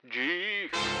Gorm.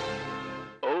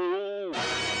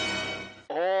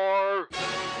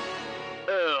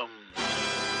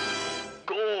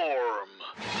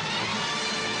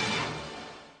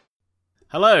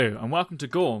 Hello, and welcome to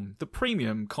Gorm, the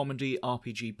premium comedy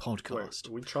RPG podcast. Wait,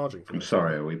 are we charging for I'm this?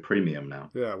 sorry, are we premium now?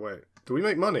 Yeah, wait. Do we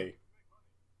make money?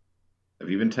 Have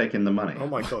you been taking the money? Oh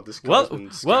my god, this guy's been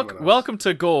scamming us. Welcome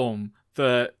to Gorm,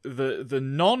 the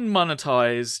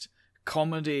non-monetized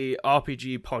comedy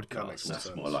RPG That makes podcast. more That's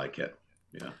sense. more like it.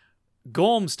 Yeah.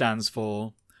 Gorm stands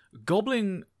for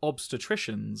Goblin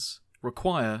Obstetricians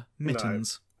Require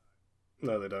Mittens.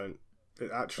 No, they don't. It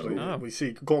actually, Oh. we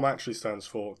see, Gorm actually stands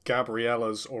for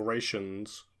Gabriella's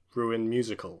Orations Ruin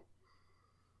Musical.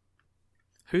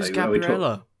 Who's Are we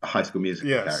Gabriella? A High School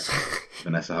Musical Yes. character.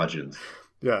 Vanessa Hudgens.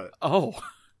 Yeah, Oh,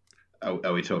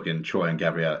 Are we talking Troy and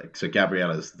Gabriella? So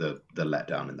Gabriella's the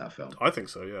letdown in that film. I think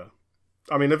so, yeah.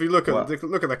 I mean, if you look at Well-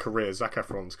 look at their careers, Zac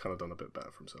Efron's kind of done a bit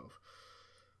better for himself.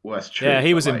 Well, that's true. yeah,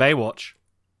 he but, was in like, Baywatch.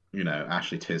 You know,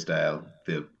 Ashley Tisdale,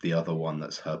 the other one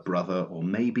that's her brother or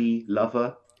maybe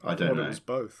lover. I don't thought know. it was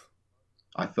both.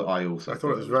 I thought it was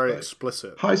very both.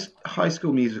 explicit. High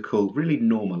School Musical really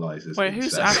normalizes. Wait,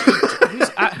 who's incest.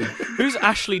 who's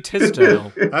Ashley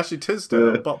Tisdale? Ashley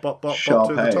Tisdale, bop to the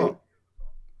Sharpay. top.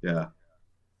 Yeah.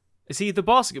 Is he the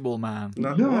basketball man?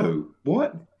 No.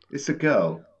 What? It's a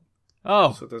girl.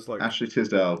 Oh, So there's like, Ashley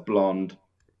Tisdale, blonde.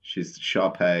 She's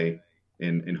Sharpay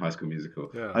in High School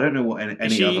Musical. Yeah. I don't know what any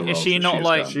she- other is roles she that not she's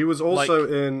like- done. she was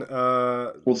also in.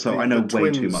 Also, I know way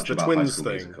too much the about High twins School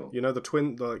thing. Musical. You know the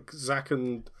twin, like Zac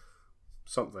and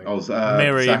something. Oh,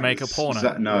 Mary Zac- Make a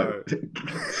Porno. No.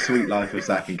 Sweet Life of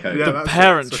Zac and Cody. Yeah, The that's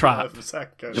Parent it. So Trap. Life of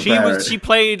Zac Cody. The she Parent- she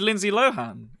played Lindsay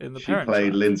Lohan in the She Parent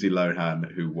played Trap. Lindsay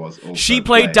Lohan, who was also She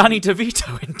played playing- Danny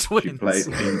DeVito in Twins. She played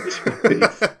in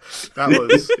Twins. That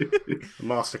was a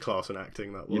masterclass in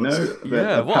acting. That was. You know,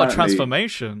 Yeah, what a apparently-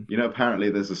 transformation. You know, apparently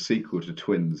there's a sequel to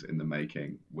Twins in the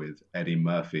making with Eddie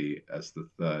Murphy as the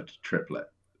third triplet.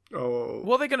 Oh,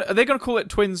 What are they gonna call it?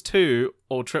 Twins 2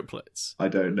 or triplets? I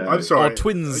don't know. I'm sorry. Or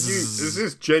twins. Is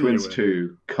this genuine? Twins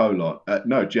 2 :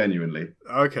 no, genuinely.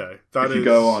 Okay, that If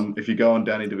you go on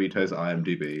Danny DeVito's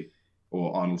IMDb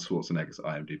or Arnold Schwarzenegger's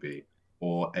IMDb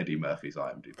or Eddie Murphy's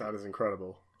IMDb, That is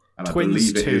incredible. and I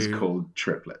Twins believe it is 2. called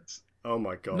triplets. Oh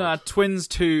my god. Nah, Twins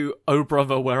 2. Oh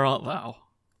brother, where art thou?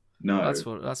 No, That's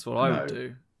what I would No.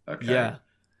 do. okay. Yeah,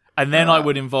 and then I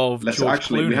would involve Let's George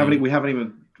actually.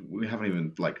 Clooney. We haven't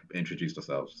even like introduced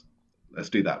ourselves.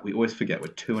 Let's do that. We always forget we're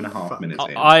 2.5 minutes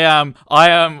in. I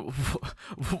am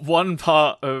one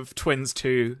part of Twins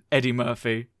 2, Eddie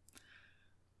Murphy.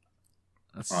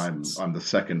 I'm the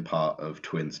second part of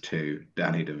Twins 2,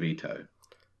 Danny DeVito.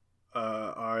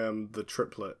 I am the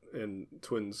triplet in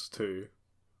Twins 2.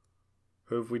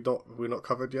 Who have we not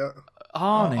covered yet?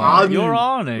 Arnie. Arnie. You're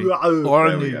Arnie.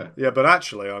 There we go. Yeah, but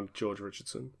actually, I'm George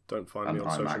Richardson. Don't find me And on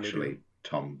I'm social actually media.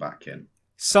 Tom Batkin.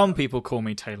 Some people call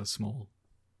me Taylor Small.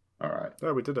 All right,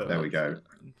 There, we did it. there we go.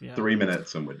 Yeah. 3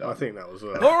 minutes and we're done. I think that was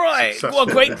All right, successful. what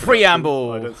a great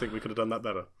preamble. I don't think we could have done that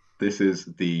better. This is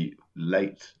the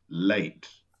late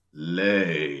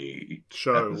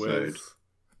Show episode with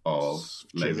of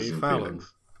Jimmy Lasers and Fallon.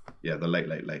 Feelings. Yeah, the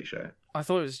late show. I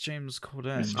thought it was James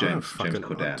Corden. It's I James don't fucking-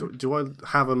 Corden. Do I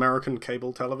have American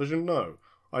cable television? No,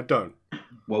 I don't.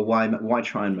 Well, why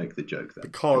try and make the joke then?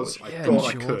 Because George? I Yeah, thought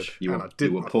I George. could, You and were- I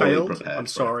didn't. you were I poorly failed. prepared I'm for it.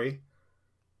 sorry.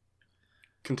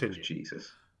 Continue.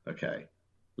 Jesus. Okay.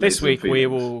 This Lasers and week we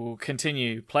Feelings. will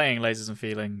continue playing Lasers and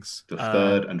Feelings. The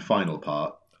third and final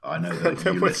part. I know that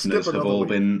Then you we'll listeners skip have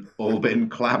another all been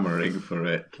clamouring for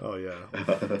it. Oh yeah.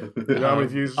 You know how many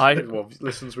views?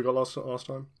 Listens we got last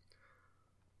time?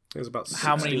 It was about 16.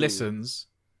 How many listens?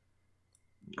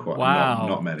 Quite, Wow.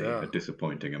 not many. Yeah. A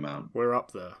disappointing amount. We're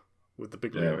up there with the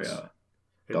big There we leagues. are.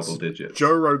 It's Double digits.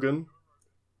 Joe Rogan,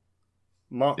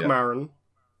 Mark Yeah. Maron,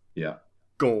 Yeah.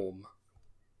 Gorm.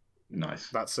 Nice.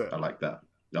 That's it. I like that.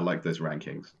 I like those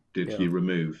rankings. Did Yeah. you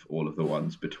remove all of the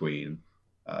ones between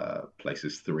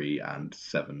places 3 and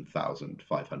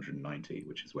 7,590,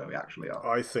 which is where we actually are?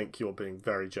 I think you're being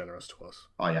very generous to us.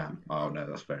 I am. Oh no,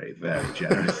 that's very, very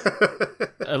generous.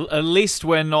 At least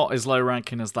we're not as low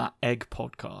ranking as that Egg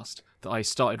podcast that I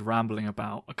started rambling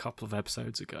about a couple of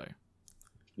episodes ago.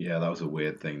 Yeah, that was a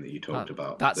weird thing that you talked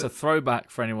about. That's a That- throwback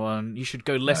for anyone. You should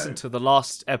go listen No. to the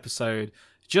last episode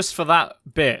just for that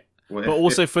bit, Well, but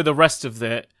also for the rest of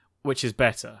it, which is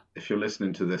better. if you're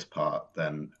listening to this part,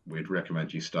 then we'd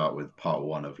recommend you start with part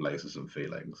 1 of Lasers and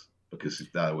Feelings, because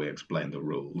there we explain the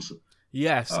rules.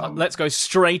 Yes, let's go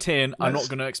straight in. I'm not let's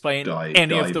going to explain dive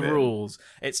any of the in. rules.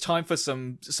 It's time for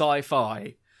some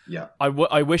sci-fi. Yeah. I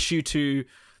wish you to...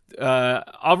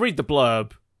 I'll read the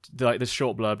blurb like this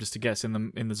short blurb just to get us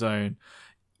in the zone.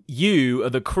 You are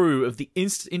the crew of the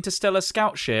interstellar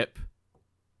scout ship.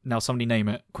 Now somebody name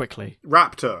it quickly.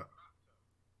 Raptor.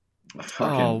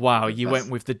 Oh wow, you went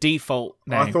with the default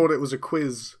name. I thought it was a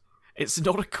quiz. It's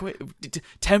not a quiz.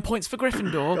 10 points for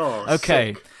Gryffindor. Oh,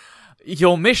 okay. sick.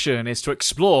 Your mission is to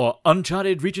explore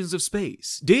uncharted regions of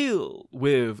space, deal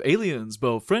with aliens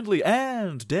both friendly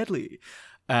and deadly,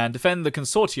 and defend the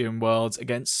consortium worlds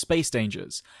against space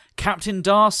dangers. Captain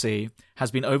Darcy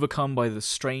has been overcome by the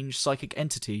strange psychic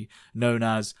entity known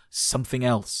as Something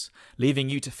Else, leaving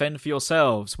you to fend for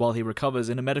yourselves while he recovers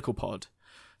in a medical pod.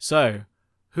 So,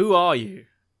 who are you?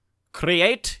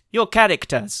 Create your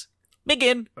characters.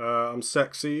 Begin. I'm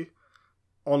sexy.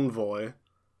 Envoy.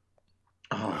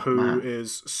 Who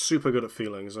is super good at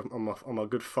feelings. I'm a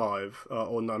good 5.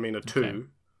 A 2.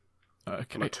 Okay.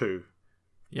 I'm a 2.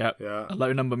 Yep. Yeah. A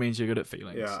low number means you're good at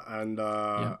feelings. Yeah, and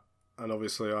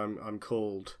obviously I'm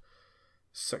called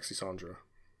Sexy Sandra.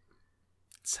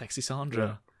 Sexy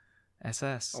Sandra. Yeah.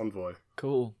 SS. Envoy.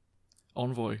 Cool.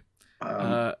 Envoy.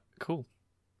 Cool.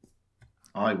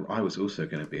 I was also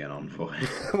going to be an envoy.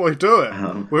 What are you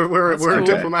doing? We're a cool.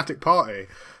 diplomatic party.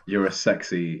 You're a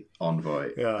sexy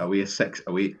envoy. Yeah. Are we a sex?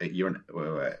 Are we? You're an.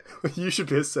 Wait. You should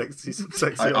be a sexy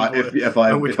envoy. If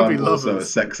I'm also a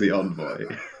sexy envoy.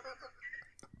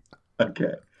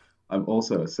 Okay, I'm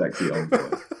also a sexy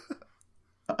envoy.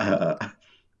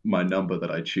 My number that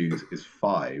I choose is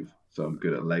 5, so I'm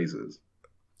good at lasers.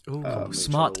 Ooh,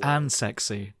 smart and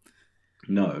sexy.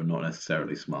 No, not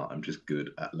necessarily smart. I'm just good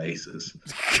at lasers.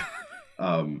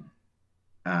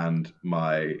 And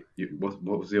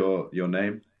what was your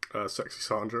name? Sexy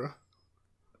Sandra.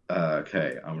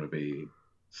 Okay, I'm gonna be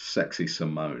Sexy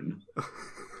Simone.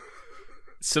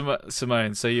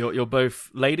 Simone. So you're both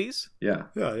ladies. Yeah.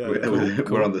 Yeah.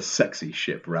 We're on the sexy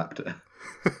ship Raptor.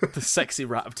 The sexy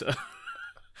Raptor.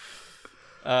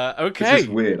 Okay. This is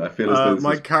weird. I feel as though this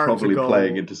my is character probably goal-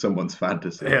 playing into someone's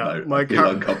fantasy. Yeah, And I feel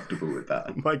uncomfortable with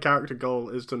that. My character goal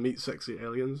is to meet sexy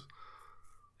aliens.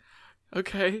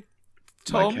 Okay.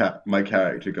 Tom. My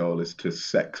character goal is to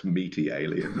sex meaty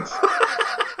aliens.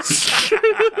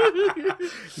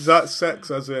 Is that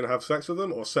sex as in have sex with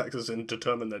them, or sex as in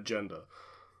determine their gender?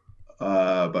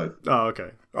 Both. Oh, okay.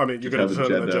 I mean, you're going to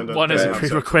determine their gender. One is a then have sex.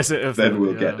 prerequisite of Then the-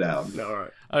 we'll yeah. get down. No, all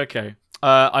right. Okay.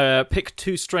 I pick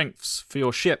 2 strengths for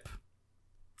your ship.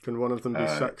 Can one of them be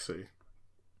sexy?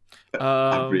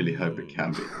 I really hope it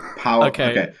can be. Power.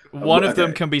 Okay. One of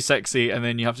them can be sexy, and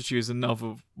then you have to choose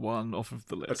another one off of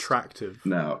the list. Attractive.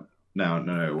 No,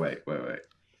 wait.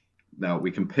 Now,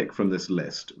 we can pick from this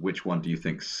list which one do you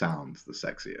think sounds the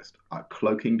sexiest. A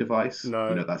cloaking device?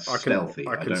 No. That's stealthy.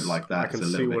 I don't like that. I can It's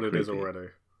a see little what bit it is creepy. already.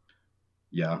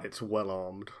 Yeah. It's well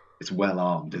armed. It's well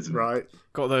armed, isn't it? Right?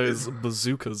 Got those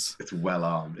bazookas. It's well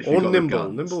armed. If Or you've got the nimble.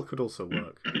 guns. Nimble could also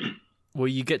work. Well,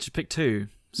 you get to pick 2.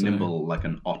 So. Nimble like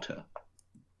an otter.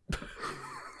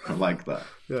 I like that.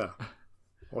 Yeah.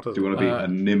 What is Do you want to be a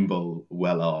nimble,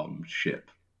 well-armed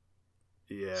ship?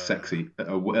 Yeah. Sexy.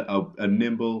 A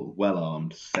nimble,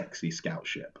 well-armed, sexy scout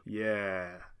ship. Yeah.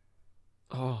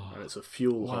 Oh. And it's a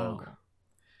fuel Wow. hog.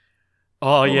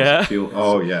 Oh yeah.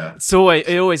 Oh, yeah. So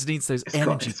it always needs those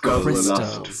energy It's got lust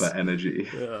crystals. for energy.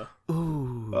 Yeah.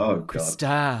 Ooh. Oh, God.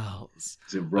 Crystals.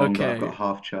 Is it wrong that Okay. I've got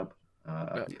half chub?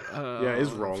 Yeah, it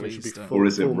is wrong. It should be please don't. full, Or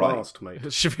is it full right? mast, mate.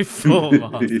 It should be full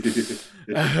mast.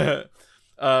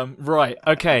 Right.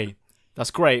 Okay.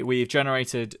 That's great. We've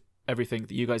generated everything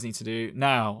that you guys need to do.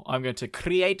 Now, I'm going to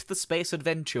create the space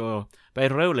adventure by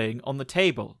rolling on the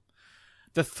table.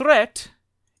 The threat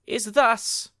is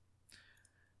thus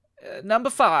number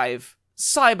 5,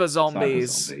 cyber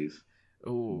zombies.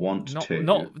 Ooh,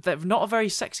 they're not a very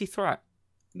sexy threat.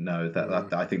 No,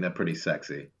 that I think they're pretty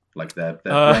sexy. Like they're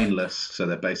brainless, so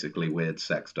they're basically weird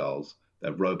sex dolls.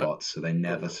 They're robots, so they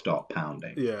never stop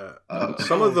pounding. Yeah.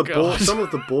 Some of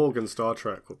the Borg in Star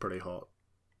Trek were pretty hot.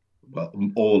 Well,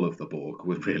 all of the Borg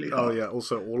were really hot. Oh yeah.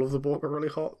 Also, all of the Borg are really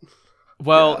hot.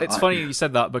 Well, Yeah, it's funny you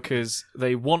said that because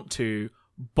they want to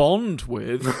bond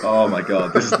with, Oh my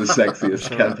god, this is the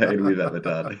sexiest campaign we've ever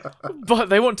done. but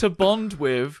they want to bond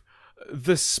with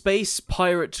the space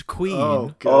pirate queen.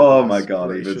 Oh, Oh my goodness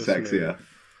god, even gracious me. sexier.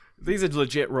 These are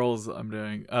legit roles that I'm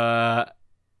doing.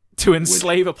 To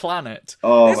enslave a planet.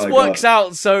 Oh This my works god.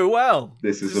 out so well.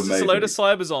 This is Just amazing. a load of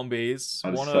cyber zombies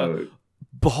I'm want to so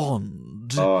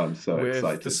bond I'm so with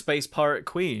excited. the space pirate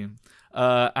queen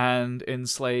and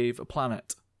enslave a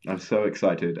planet. I'm so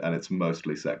excited, and it's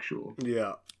mostly sexual.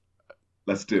 Yeah.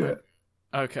 Let's do it.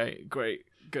 Okay, great,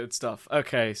 good stuff.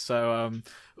 Okay, so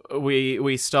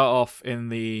we start off in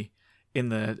the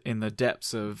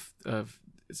depths of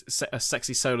a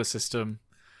sexy solar system.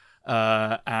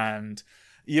 and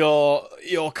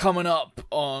you're coming up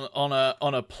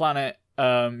on a planet.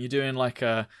 You're doing like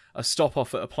a stop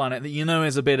off at a planet that you know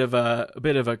is a bit of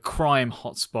a crime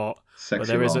hotspot.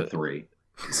 Sexulon 3.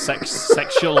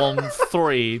 Sexulon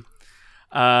 3.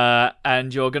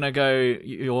 And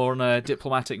you're on a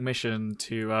diplomatic mission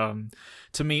to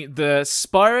meet the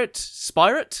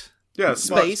Spirate? Yeah,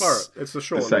 Space. Spirate. It's the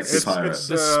short. The sexy pirate.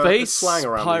 The space slang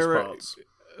around pirate. these parts.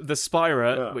 The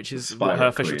Spirate, Yeah. which is Spirate what her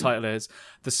official Queen. title is.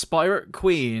 The Spirate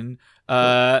Queen,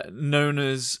 known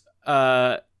as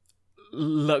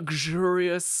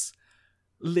Luxurious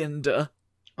Linda.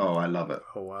 Oh, I love it.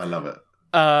 Oh wow. I love it.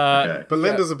 Okay. But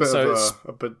Linda's a bit so of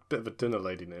a bit of a dinner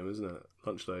lady name, isn't it?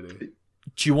 Lunch lady.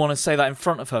 Do you want to say that in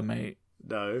front of her, mate?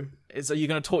 No. Are you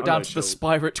going to talk I down know to the she'll-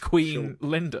 Spirate Queen,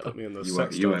 Linda? Put me in the You sex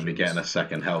won't be dungeons. getting a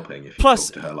second helping if you Plus,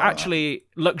 talk to her like actually,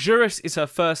 Luxurious is her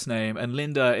first name, and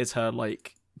Linda is her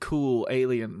like cool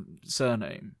alien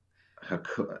surname.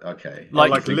 Okay.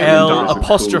 Like Linda L is a cool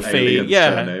apostrophe, alien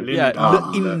yeah, surname. yeah,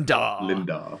 Linda. Linda.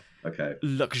 Linda. Okay.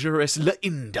 Luxurious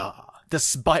Linda, the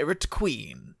Spirate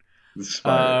Queen. The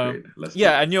Spire Queen. Let's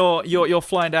Yeah, do and you're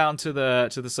flying down to the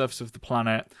surface of the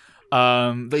planet.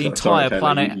 The it. entire Sorry, Taylor,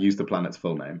 planet, you use the planet's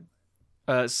full name.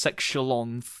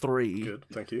 Sexulon 3. Good,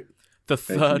 thank you. The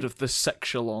third you. of the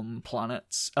Sexulon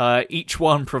planets. Each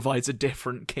one provides a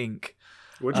different kink.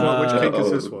 Which one? Which kink is oh.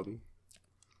 this one?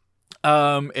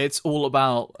 It's all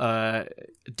about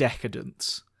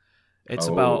decadence. It's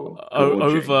Oh, about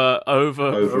gorging.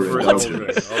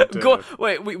 Overindulging. Oh, dear.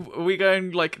 Wait, we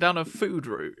going like down a food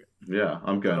route? Yeah,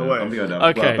 I'm going. Oh, wait. I'm going down.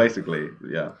 Okay. Well, basically,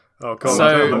 yeah. Oh god, So-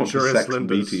 I want to luxurious sex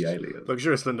Linda's. meaty alien.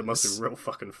 Luxurious Linda must be real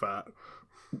fucking fat.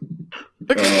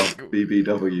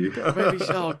 BBW. Maybe,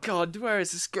 oh god, where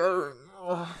is this going?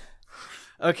 Oh.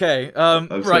 Okay, I'm right,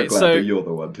 so glad so that you're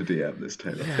the one to DM this,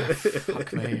 Taylor.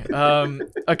 fuck me.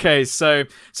 Okay, so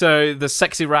the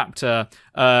sexy raptor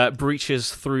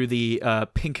breaches through the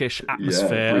pinkish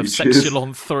atmosphere of breaches.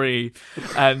 Sexulon 3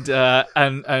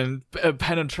 and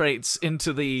penetrates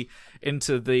into the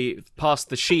past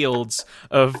the shields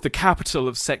of the capital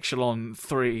of Sexulon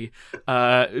 3,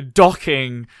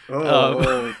 docking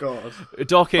Oh god.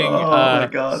 docking my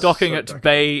God. docking So at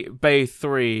decadent. Bay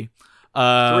 3.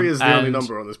 3 is the only and-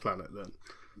 number on this planet then.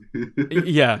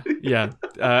 Yeah.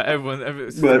 Everyone Well,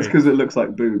 it's three. because it looks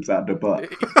like boobs and a butt.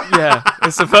 Yeah,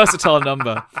 it's a versatile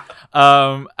number.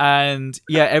 And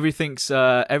yeah, everything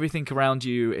around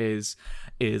you is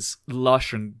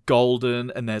lush and golden,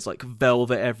 and there's like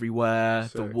velvet everywhere. The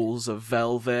Sick. walls are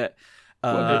velvet.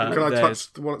 Can I there's-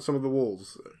 touch some of the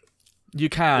walls? You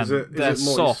can. Is it They're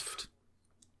moist? soft.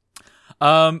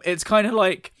 It's kind of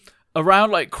like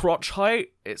around like crotch height.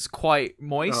 It's quite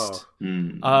moist. Oh.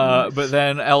 Nice. But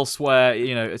then elsewhere,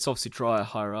 it's obviously drier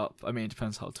higher up. I mean, it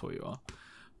depends how tall you are.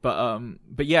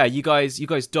 But yeah, you guys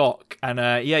dock, and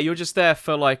yeah, you're just there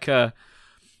for like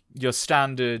your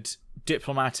standard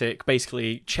diplomatic,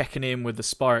 basically checking in with the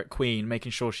Spirate Queen,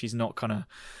 making sure she's not kind of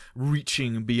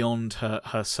reaching beyond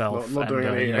herself. Not doing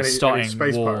and, any starting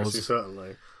space wars. piracy,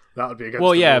 certainly. That would be against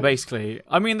Well, the yeah, rules. basically.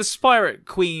 I mean, the Spirate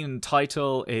Queen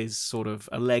title is sort of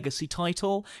a legacy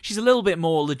title. She's a little bit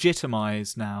more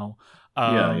legitimized now.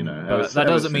 Yeah, But that ever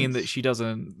doesn't mean since- that she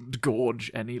doesn't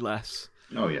gorge any less.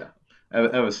 Oh yeah.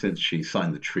 Ever since she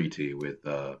signed the treaty with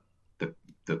the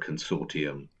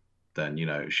consortium, then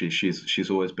she's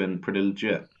always been pretty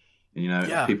legit.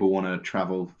 Yeah. If people want to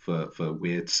travel for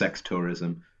weird sex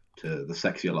tourism to the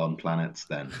Sexulon planets,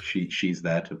 then she's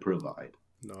there to provide.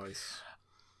 Nice.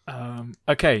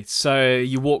 Okay, so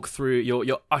you walk through.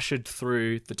 You're ushered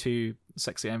through. The two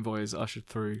sexy envoys are ushered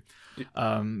through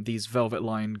these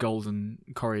velvet-lined golden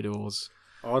corridors.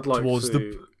 I'd like Towards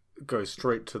to go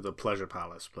straight to the pleasure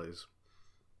palace, please.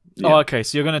 Oh, okay.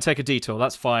 So you're going to take a detour.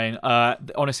 That's fine.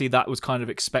 Honestly, that was kind of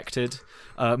expected.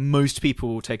 Most people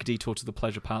will take a detour to the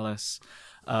pleasure palace.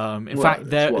 In fact,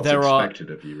 there are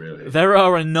expected of you, really. there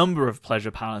are a number of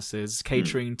pleasure palaces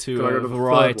catering to Can I go a to the third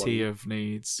variety one? of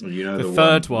needs. the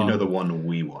third one. You know the one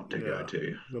we want to go Yeah.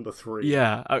 to. Number 3.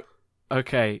 Yeah.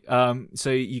 Okay. So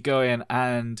you go in,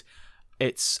 and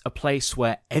it's a place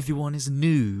where everyone is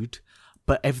nude,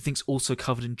 but everything's also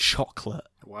covered in chocolate.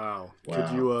 Wow. Wow.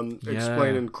 Could you Yeah.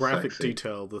 explain in graphic Sexy.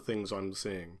 detail the things I'm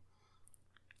seing?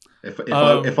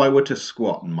 If I were to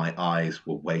squat and my eyes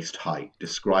were waist height,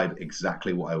 describe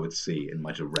exactly what I would see in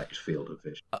my direct field of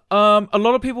vision. A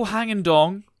lot of people hanging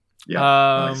dong,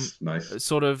 Yeah, nice.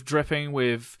 sort of dripping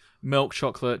with milk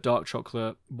chocolate, dark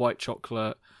chocolate, white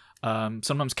chocolate,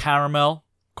 sometimes caramel,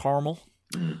 stuff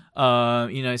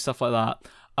like that.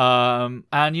 And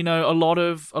a lot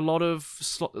of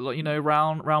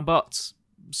round butts,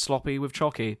 sloppy with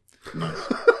chalky.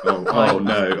 Nice. Oh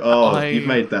no! Oh, you've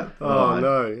made that. Oh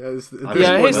no! Here's the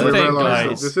thing,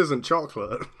 guys. This isn't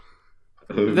chocolate.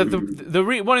 One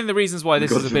of the reasons why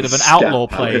this is a bit of an outlaw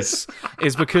place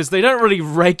is because they don't really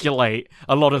regulate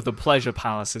a lot of the pleasure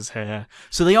palaces here,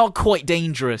 so they are quite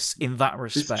dangerous in that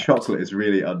respect. This chocolate is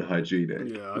really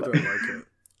unhygienic. Yeah, I don't like it.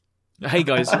 Hey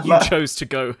guys, you chose to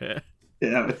go here.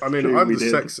 Yeah, I mean, I'm the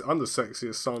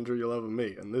sexiest Sandra you'll ever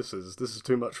meet, and this is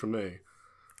too much for me.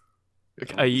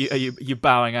 Are you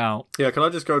bowing out? Yeah, can I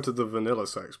just go to the vanilla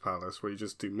sex palace where you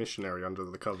just do missionary under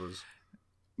the covers?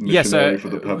 Yes, the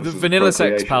vanilla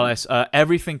sex palace.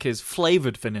 Everything is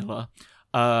flavored vanilla,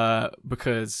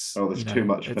 because there's too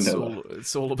much vanilla.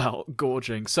 It's all about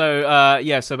gorging. So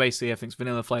so basically everything's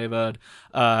vanilla flavored,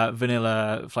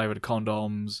 vanilla flavored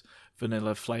condoms,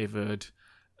 vanilla flavored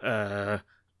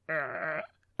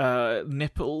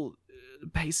nipple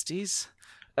pasties.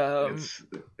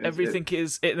 Everything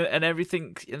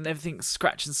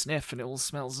scratch and sniff, and it all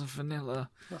smells of vanilla.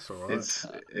 That's all right.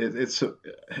 It's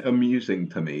amusing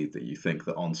to me that you think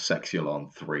that on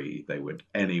Sexulon 3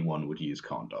 anyone would use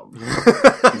condoms.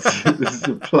 This is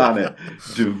a planet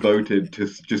devoted to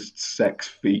just sex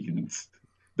fiends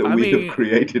that we have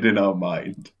created in our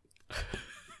mind.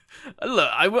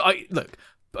 Look.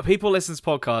 People listen to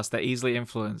podcasts, they're easily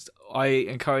influenced. I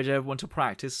encourage everyone to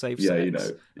practice safe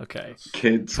sex. Okay.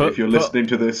 Kids, if you're listening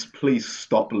to this, please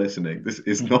stop listening. This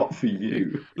is not for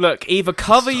you. Look, either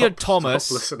cover your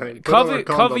Thomas,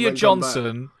 cover your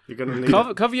Johnson,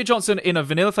 cover your Johnson in a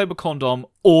vanilla flavored condom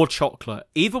or chocolate.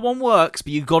 Either one works,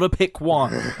 but you gotta pick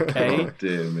one. Okay. Oh,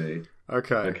 dear me.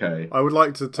 Okay. I would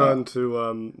like to turn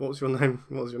to what was your name?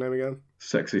 What was your name again?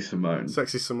 Sexy Simone.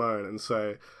 Sexy Simone, and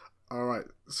say, all right,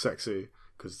 sexy.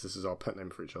 Because this is our pet name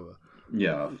for each other.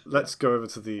 Yeah. Let's go over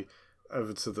to the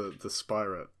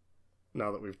Spirate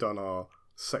now that we've done our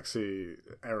sexy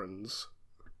errands.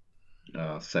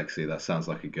 Sexy. That sounds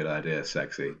like a good idea.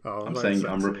 Sexy.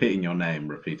 I'm repeating your name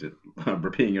repeated. I'm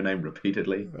repeating your name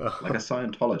repeatedly, like a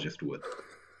Scientologist would.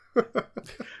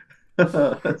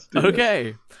 Let's do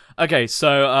Okay.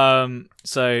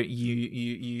 So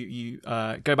you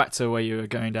go back to where you were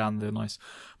going down the nice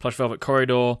plush velvet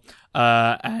corridor,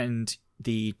 and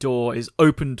the door is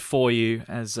opened for you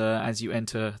as you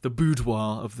enter the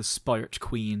boudoir of the Spirit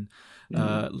Queen,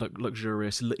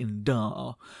 luxurious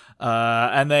Linda,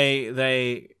 and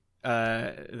they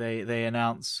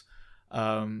announce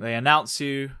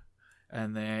you,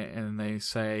 and they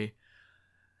say,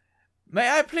 "May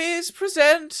I please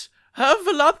present her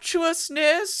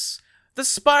voluptuousness, the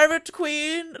Spirit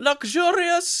Queen,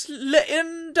 luxurious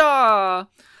Linda,"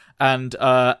 and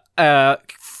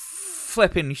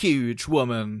flipping huge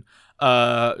woman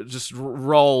just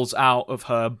rolls out of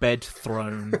her bed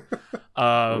throne.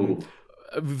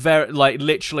 Very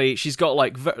literally, she's got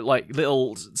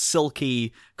little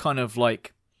silky kind of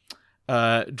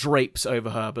drapes over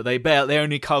her, but they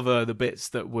only cover the bits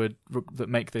that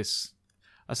make this.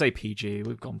 I say PG.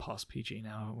 We've gone past PG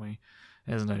now, haven't we?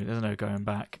 There's no going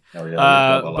back. Oh yeah,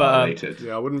 I wouldn't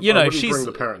I wouldn't bring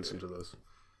the parents into this.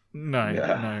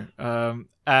 No.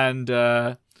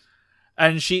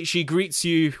 And she greets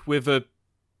you with a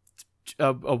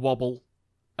wobble.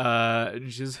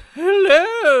 And she says,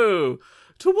 "Hello!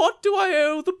 To what do I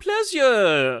owe the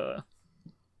pleasure?"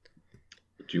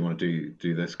 Do you want to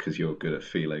do this because you're good at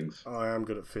feelings? I am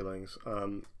good at feelings.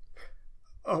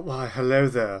 Why, hello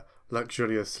there,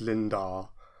 luxurious Linda.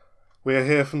 We're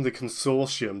here from the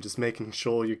consortium, just making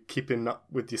sure you're keeping up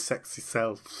with your sexy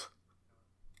self.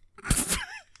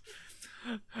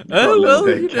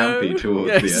 Campy towards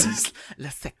the end. The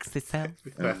sexy self.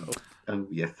 Oh,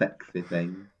 you sexy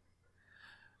thing.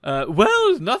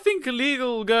 Well, nothing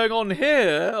illegal going on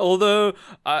here, although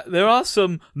there are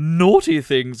some naughty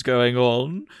things going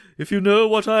on, if you know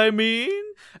what I mean.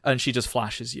 And she just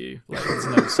flashes you. There's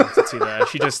no subtlety there.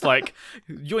 She just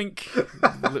yoink,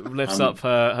 lifts up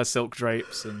her silk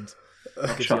drapes and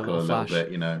gives you a little flash. Little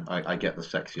bit, I get the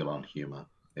Sexulon humour.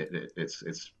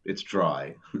 It's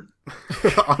dry.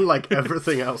 Unlike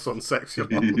everything else on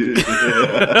Sexulon.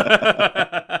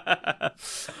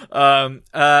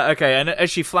 Okay, and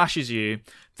as she flashes you,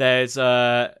 there's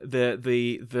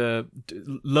the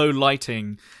low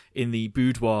lighting in the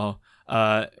boudoir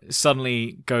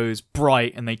suddenly goes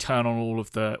bright, and they turn on all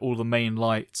the main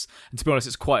lights. And to be honest,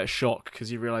 it's quite a shock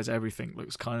because you realise everything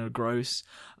looks kind of gross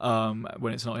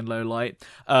when it's not in low light.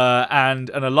 And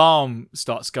an alarm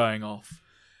starts going off,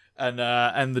 and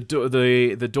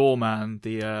the doorman,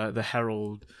 the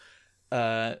herald,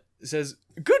 says,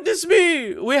 "Goodness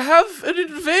me, we have an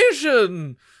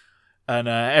invasion!" And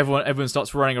everyone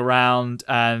starts running around,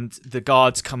 and the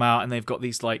guards come out, and they've got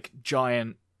these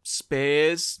giant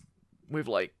spears, with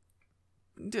like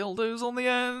dildos on the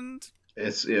end.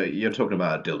 It's you're talking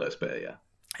about a dildo spear, yeah.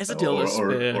 It's a dildo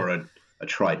spear. Or a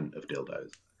trident of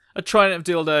dildos. A trident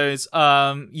of dildos.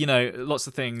 Lots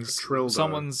of things. A trildo.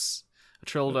 Someone's a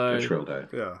trildo. A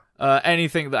trildo. Yeah.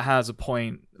 Anything that has a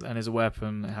point and is a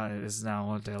weapon is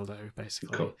now a dildo,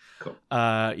 basically. Cool.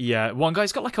 One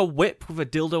guy's got like a whip with a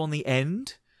dildo on the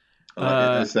end.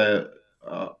 Is there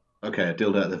a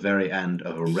dildo at the very end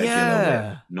of a regular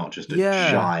whip, not just a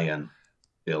giant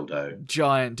dildo.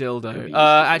 Giant dildo.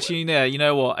 Actually, yeah, you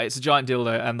know what? It's a giant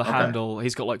dildo, and the handle.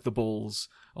 He's got like the balls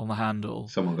on the handle.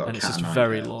 Someone got, and it's cat just nine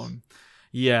very tails. long.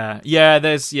 Yeah.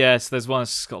 There's one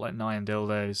that's got like 9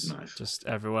 dildos, just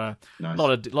everywhere. Nice. A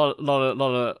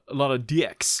lot of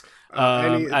dicks.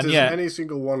 Does any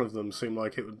single one of them seem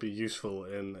like it would be useful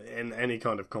in any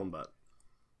kind of combat?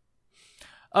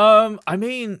 I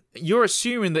mean, you're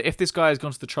assuming that if this guy has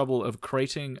gone to the trouble of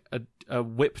creating a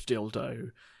whip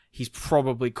dildo, he's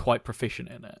probably quite proficient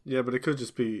in it. Yeah, but it could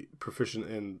just be proficient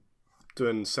in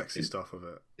doing sexy stuff with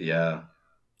it. Yeah.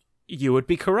 You would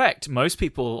be correct. Most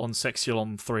people on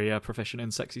Sexulon 3 are proficient in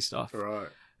sexy stuff. Right.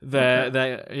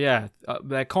 Their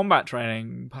combat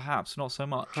training, perhaps not so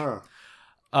much. Huh.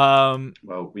 Well,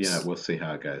 we'll see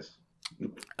how it goes.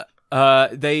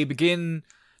 They begin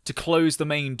to close the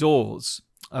main doors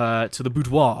to the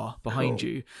boudoir behind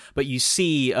you, but you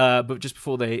see, but just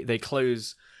before they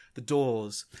close the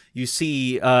doors, you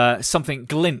see something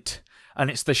glint, and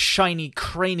it's the shiny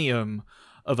cranium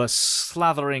of a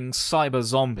slathering cyber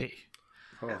zombie.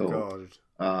 Oh, Cool. God.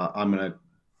 I'm going to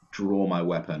draw my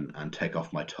weapon and take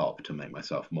off my top to make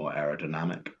myself more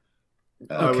aerodynamic.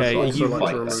 Okay, I would also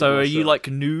like to remove so my are you shirt. like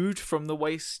nude from the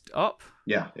waist up?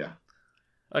 Yeah.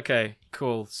 Okay,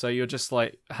 cool. So you're just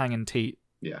like hanging teat.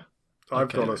 Yeah. I've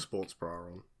Okay. got a sports bra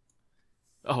on.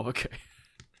 Oh, okay.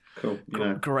 Cool.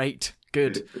 Great.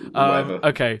 Good. Whatever.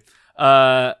 Okay.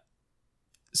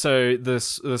 So the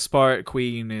Spirit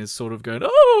Queen is sort of going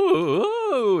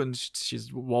oh, and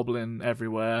she's wobbling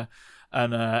everywhere,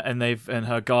 and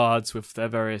her guards with their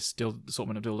various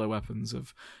assortment of dildo weapons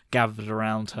have gathered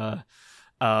around her,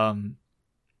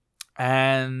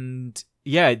 and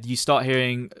yeah, you start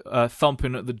hearing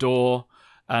thumping at the door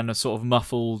and a sort of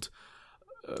muffled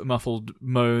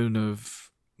moan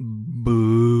of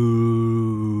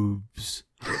boobs,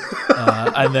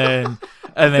 and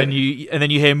then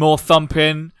you hear more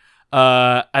thumping,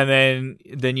 and then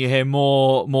you hear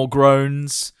more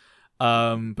groans,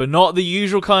 but not the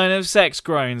usual kind of sex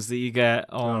groans that you get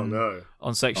on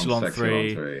Sexulon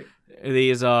 3.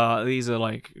 These are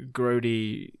like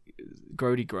grody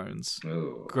groans.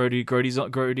 Oh. Grody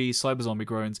cyber zombie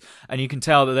groans, and you can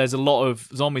tell that there's a lot of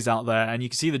zombies out there, and you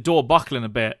can see the door buckling a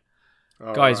bit.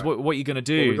 Oh, Guys, right. what are you gonna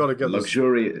do? Well, we got to get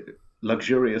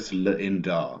Luxurious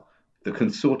L'Indar. The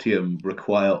consortium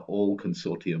require all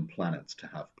consortium planets to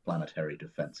have planetary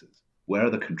defenses. Where are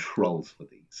the controls for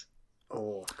these?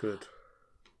 Oh, good.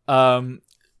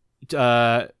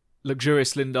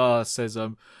 Luxurious Lindar says,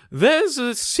 there's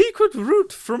a secret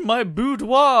route from my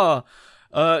boudoir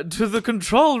to the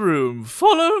control room.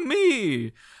 Follow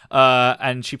me.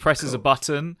 And she presses a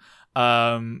button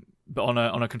but on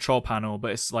a control panel,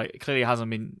 but it's like it clearly hasn't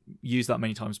been used that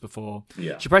many times before.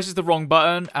 Yeah. She presses the wrong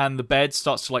button and the bed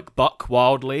starts to like buck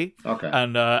wildly. Okay.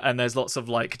 And there's lots of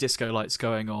like disco lights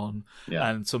going on, Yeah.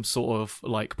 and some sort of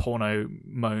like porno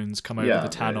moans come over the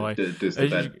tannoy. Does the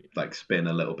bed like spin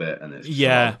a little bit, and it's sort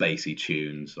of bassy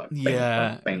tunes like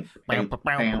Yeah. bang, bang, bang,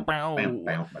 bang, bang, bang,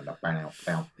 bang, bang,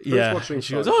 bang. Yeah, watching and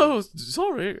she goes, Friday? "Oh,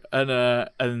 sorry,"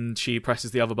 and she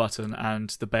presses the other button, and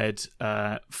the bed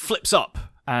flips up,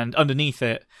 and underneath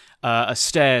it, metal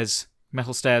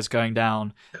stairs going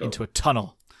down into a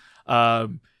tunnel.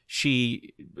 Do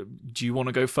you want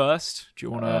to go first? Do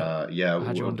you want to? Yeah,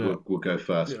 how do you want to do it? we'll go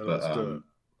first, Yeah, but let's do it.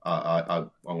 I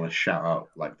want to shout out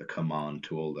like the command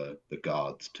to all the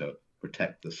guards to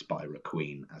protect the Spyra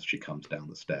Queen as she comes down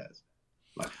the stairs.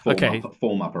 Like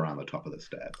form up around the top of the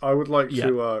stairs. I would like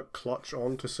to clutch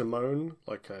on to Simone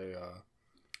like in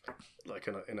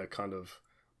a kind of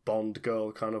Bond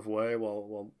girl kind of way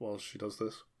while she does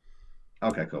this.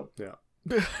 Okay, cool. Yeah.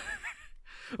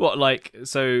 What, like,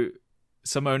 so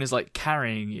Simone is like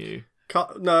carrying you?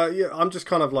 No, yeah, I'm just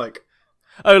kind of like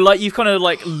Oh, like you've kind of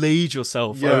like laid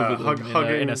yourself Yeah, over them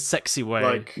hugging, in a sexy way.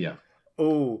 like Yeah.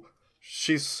 oh,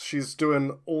 she's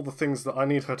doing all the things that I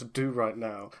need her to do right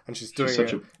now, and she's doing She's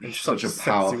it in such a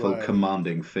sexy powerful, way.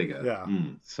 commanding figure. Yeah.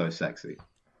 So sexy.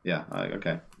 Yeah.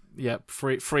 Okay. Yeah,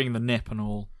 freeing the nip and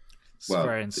all. It's Well,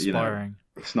 very inspiring.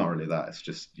 It's not really that. It's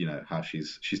just how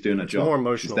she's doing her It's job. more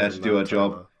emotional She's there to than do her that,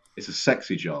 job. Taylor. It's a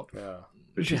sexy job, Yeah.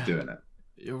 but she's Yeah. doing it.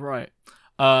 You're right.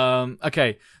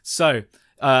 Okay, so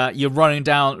you're running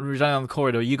down the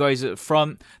corridor. You guys at the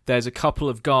front. There's a couple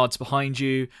of guards behind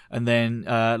you, and then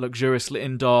Luxurious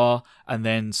Lindar, and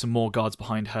then some more guards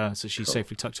behind her. So she's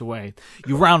safely tucked away.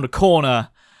 You round a corner,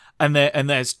 and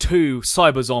there's 2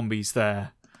 cyber zombies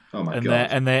there. Oh my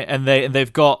god!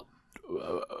 They've got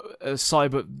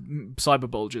cyber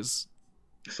bulges.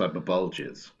 Cyber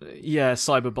bulges. Yeah,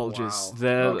 cyber bulges. Wow.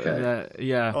 They're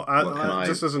yeah.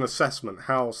 Just as an assessment,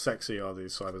 how sexy are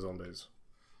these cyber zombies?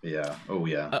 Yeah. Oh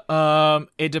yeah.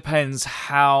 It depends.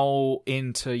 How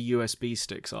into USB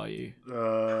sticks are you?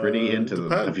 Pretty into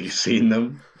them. Have you seen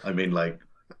them? I mean, like,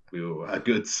 a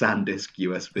good SanDisk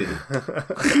USB.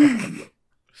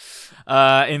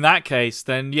 In that case,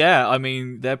 then yeah, I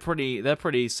mean they're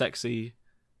pretty sexy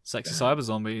cyber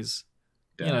zombies.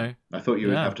 Damn. You know, I thought you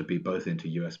would have to be both into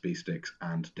USB sticks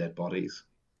and dead bodies.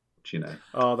 But, you know.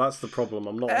 Oh, that's the problem.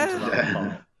 I'm not into that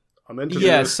part. I'm into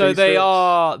yeah. USB So they sticks.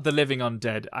 are the living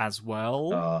undead as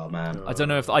well. Oh man. I don't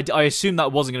know if I assume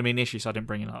that wasn't going to be an issue, so I didn't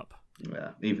bring it up.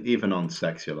 Yeah. Even on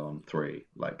Sexulon 3,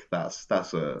 like that's for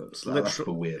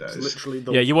weirdos. Literally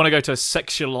the... Yeah, you want to go to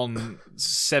Sexulon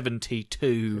 72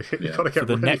 you for gotta get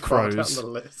the really far down Necros. the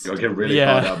list. You gotta get really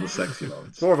far down the Sexulons.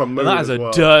 It's more of a mood That is as a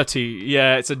well. dirty,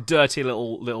 it's a dirty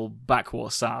little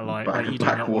backwater satellite. You do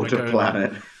not want to Backwater go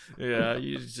planet. there. Yeah,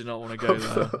 you do not want to go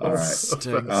there. All right.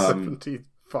 Stinks.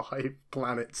 75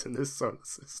 planets in this solar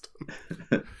system.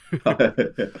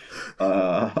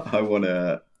 I want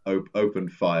to open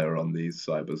fire on these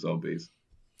cyber zombies.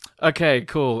 Okay,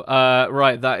 cool.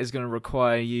 Right, that is going to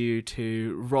require you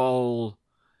to roll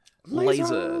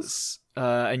lasers.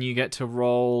 And you get to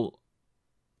roll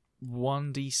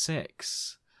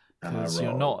 1d6 because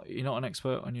you're not an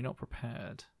expert and you're not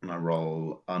prepared. And I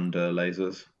roll under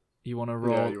lasers. You want to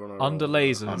roll you wanna roll under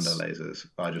lasers. Under lasers.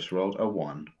 I just rolled a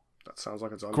 1. That sounds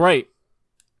like it's under. Great.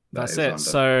 That That's is it. under.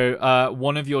 So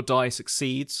one of your die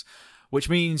succeeds, which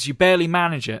means you barely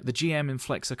manage it. The GM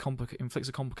inflicts a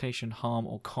complication, harm,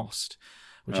 or cost,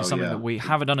 which is something that we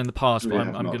haven't done in the past, but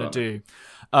I'm going to do.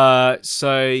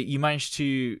 So you managed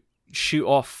to shoot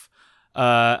off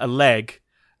a leg.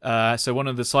 So one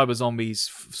of the cyber zombies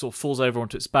sort of falls over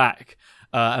onto its back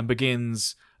and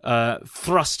begins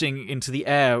thrusting into the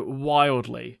air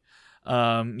wildly.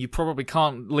 You probably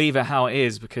can't leave it how it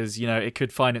is because it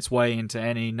could find its way into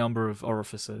any number of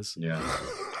orifices. Yeah.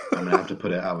 I'm gonna have to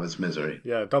put it out of its misery.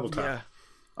 Yeah, double tap. Yeah.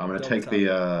 I'm gonna take the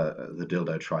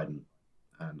dildo trident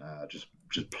and just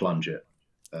plunge it.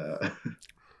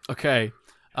 Okay.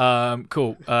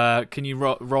 Cool. Can you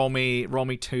roll me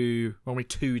 2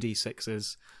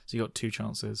 d6s? So you got 2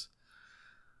 chances.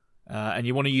 And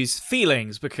you want to use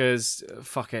feelings because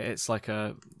fuck it, it's like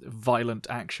a violent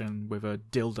action with a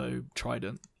dildo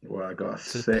trident. Well, I got a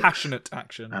So 6 passionate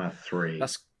action. and a 3.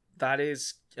 That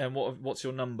is. And what's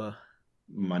your number?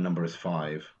 My number is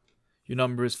 5. Your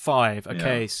number is 5.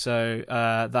 Okay, Yeah. so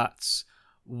that's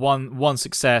one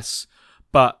success,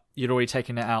 but you'd already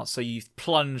taken it out. So you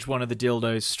plunge one of the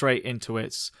dildos straight into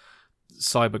its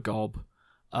cyber gob,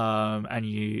 and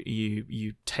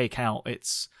you take out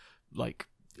its like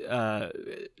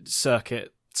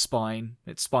circuit spine,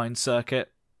 its spine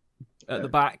circuit at the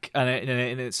back, and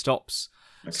it stops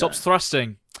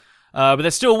thrusting. But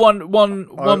there's still one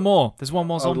more. There's one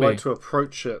more I would zombie. like to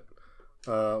approach it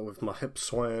with my hips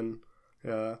swaying,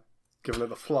 giving it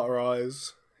the flutter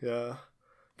eyes, gonna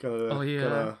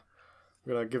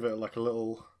give it like a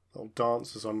little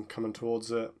dance as I'm coming towards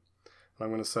it, and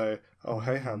I'm gonna say, "Oh,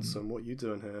 hey, handsome, what you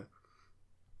doing here?"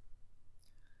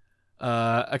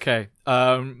 Okay.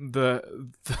 The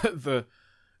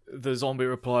zombie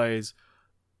replies,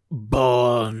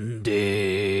 "Bonding."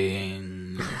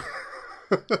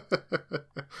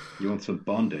 You want some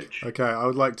bondage? Okay, I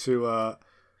would like to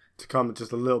come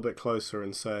just a little bit closer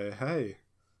and say, "Hey,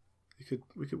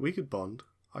 we could bond.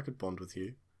 I could bond with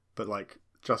you, but like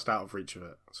just out of reach of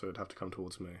it, so it'd have to come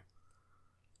towards me."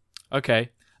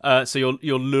 Okay. So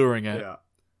you're luring it. Yeah,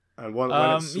 and when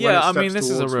this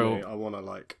is a real. Me, I want to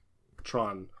like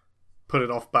try and put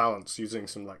it off balance using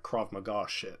some like Krav Maga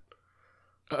shit.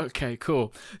 Okay,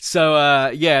 cool. So,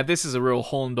 this is a real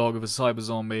horn dog of a cyber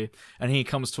zombie, and he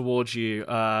comes towards you,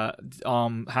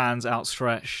 hands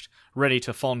outstretched, ready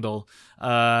to fondle.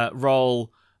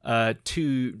 Roll 3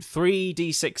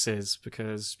 d6s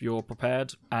because you're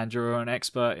prepared and you're an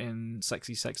expert in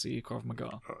sexy Krav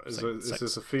Maga. Is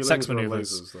this a feeling sex or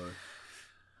maneuvers. lasers though?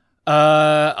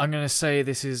 I'm gonna say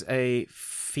this is a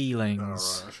feelings.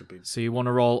 Alright, I should be. So you want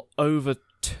to roll over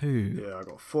 2. Yeah, I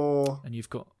got 4, And you've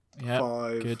got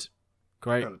 5, good,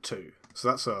 great. and a 2. So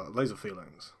that's laser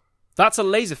feelings. That's a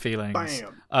laser feelings.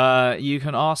 Bam. You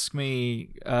can ask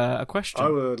me a question. I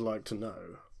would like to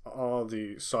know, are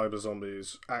the cyber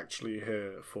zombies actually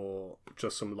here for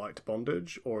just some light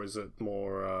bondage, or is it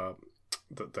more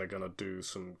that they're gonna do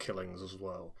some killings as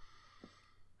well?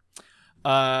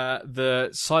 The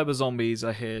cyber zombies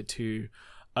are here to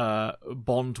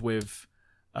bond with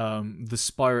the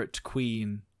Spirit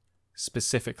Queen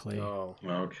specifically. Oh,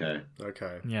 Okay.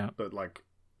 okay. Yeah. But like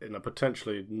in a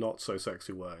potentially not so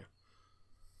sexy way.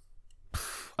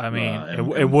 I mean,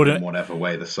 in it wouldn't. in whatever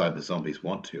way the cyber zombies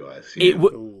want to, I assume.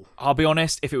 Ooh. I'll be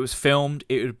honest. If it was filmed,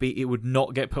 it would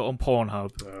not get put on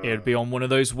Pornhub. It would be on one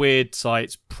of those weird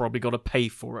sites. Probably got to pay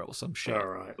for it or some shit. All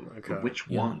right. Okay. Which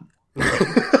one?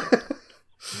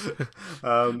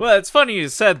 Well, it's funny you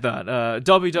said that.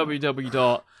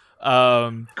 www.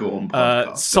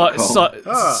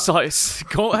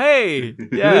 Gormpodcast.com. Hey,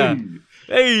 yeah,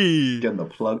 hey. Getting the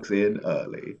plugs in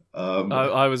early.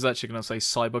 I was actually going to say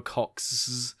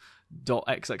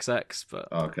cybercox.xxx,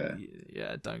 but Okay.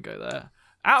 yeah, don't go there.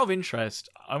 Out of interest,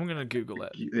 I'm going to Google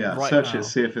it. Yeah, right search now. it,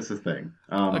 see if it's a thing.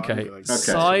 Okay, Okay.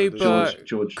 cyber George, do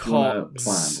you want to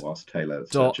plan whilst Taylor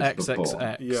searches the porn?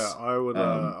 .xxx. Yeah, I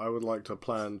would like to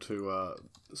plan to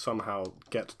somehow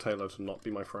get Taylor to not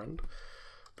be my friend,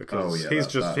 because he's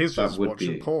just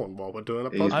watching porn while we're doing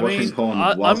a He's podcast. watching porn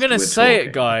I'm whilst going to we're say talking.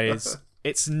 it, guys.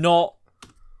 It's not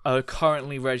a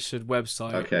currently registered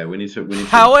website. Okay, we need to.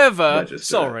 However, register it.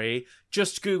 sorry,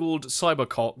 just Googled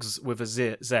Cybercox with a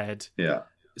Z. Yeah.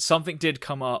 Something did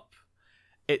come up.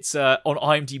 It's on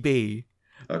IMDb.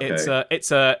 Okay.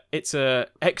 It's a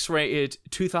X-rated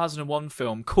 2001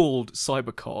 film called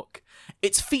Cybercock.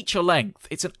 It's feature length.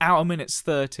 It's 1 hour minutes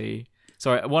 30.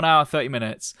 Sorry, 1 hour 30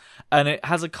 minutes, and it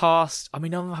has a cast. I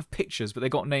mean, none of them have pictures, but they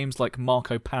got names like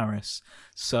Marco Paris.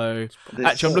 So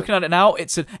actually, I'm looking at it now.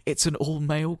 It's an all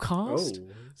male cast.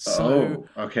 So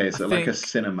okay. So I like a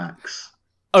think- Cinemax.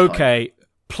 okay,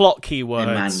 plot keywords: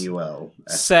 Emmanuel.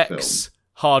 sex,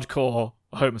 hardcore,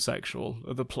 homosexual.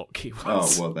 Are the plot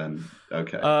keywords. Oh well then.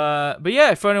 Okay. But yeah,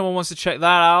 if anyone wants to check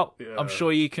that out, Yeah. I'm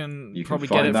sure you can you probably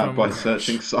can find get it that from. by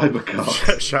searching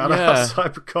Cybercock. Shout Yeah. out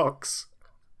Cybercox.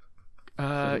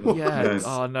 Yeah. Yes.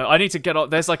 Oh no, I need to get up.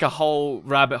 There's like a whole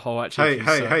rabbit hole actually.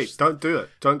 Hey! Don't do it.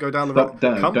 Don't go down the Stop, rabbit.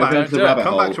 don't Come go back. into the Don't rabbit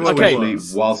Come hole. back to where Okay. we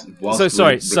especially were. whilst So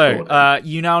sorry. we're So recording.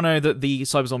 you now know that the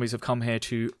cyber zombies have come here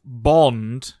to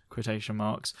bond quotation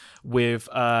marks with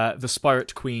the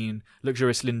Spirit Queen,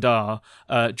 Luxurious Lindar.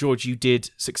 George, you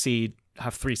did succeed.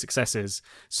 Have 3 successes.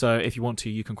 So if you want to,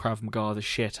 you can Krav Maga the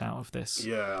shit out of this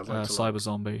Yeah, I'd like to cyber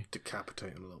zombie.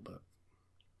 decapitate him a little bit.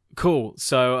 Cool.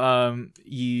 So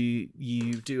you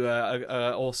do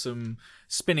a awesome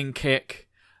spinning kick,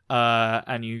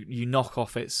 and you knock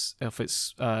off its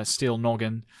steel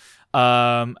noggin,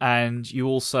 and you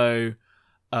also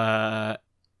because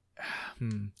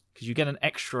you get an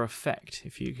extra effect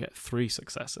if you get 3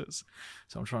 successes.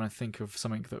 So I'm trying to think of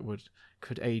something that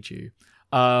could aid you.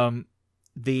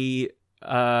 The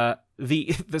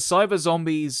cyber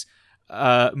zombies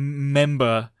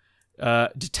member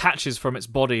detaches from its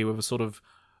body with a sort of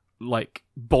like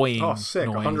boing Oh, sick!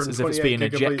 noise as if it's 128 being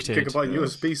ejected. gigabyte Yes.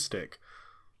 USB stick.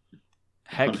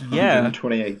 Heck yeah!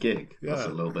 128 gig. That's a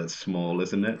Yeah. little bit small,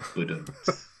 isn't it? But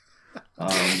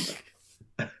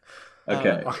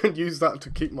okay. I can use that to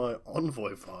keep my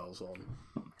Envoy files on.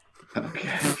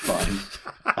 Okay. Fine.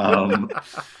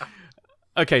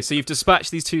 Okay, so you've dispatched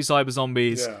these 2 cyber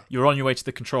zombies. Yeah. You're on your way to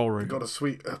the control room. Got a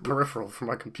sweet peripheral for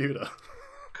my computer.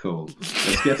 Cool.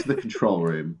 Let's get to the control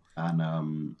room,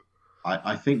 and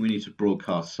I think we need to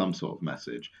broadcast some sort of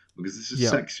message because this is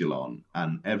Yeah. Sexulon,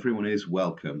 and everyone is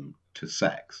welcome to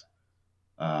sex,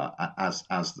 as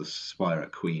the Spira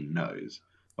Queen knows.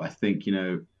 But I think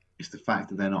it's the fact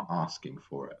that they're not asking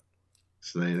for it.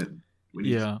 So we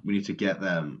need to get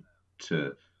them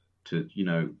to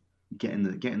get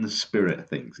in the spirit of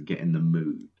things and get in the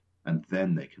mood, and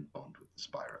then they can bond with the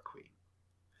Spira Queen.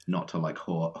 Not to like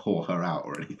whore her out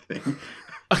or anything.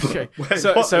 Okay, Wait,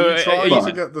 so what? so are you trying you-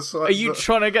 to get the are you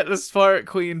trying to get the Spirit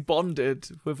Queen bonded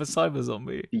with a cyber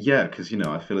zombie? Yeah, because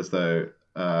I feel as though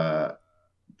that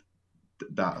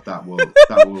will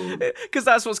Because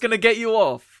that's what's going to get you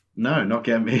off. no, not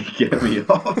get me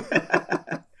off.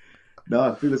 No,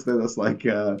 I feel as though that's like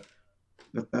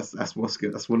that's what's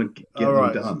good. That's what get All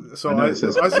right. me done. So know I it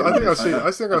says-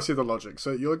 think I see the logic.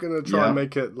 So you're gonna try and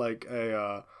make it like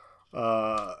a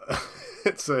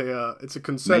it's a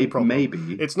consent problem.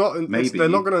 Maybe It's not. Maybe. They're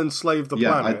not going to enslave the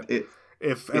planet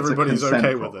if everybody's consent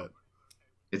okay with problem. it.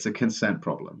 It's a consent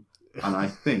problem, and I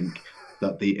think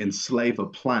that the enslaver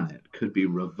planet could be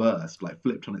reversed, like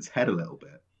flipped on its head a little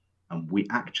bit, and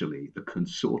the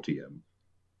consortium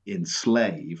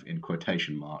enslave, in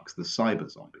quotation marks, the cyber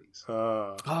zombies.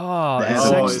 Oh, They're it's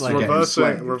the Oh, ones it's that get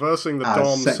enslaved reversing the as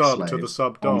dom sex sub to slaves the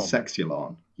sub on dom.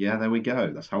 Sexulon. Yeah, there we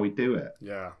go. That's how we do it.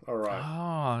 Yeah, all right.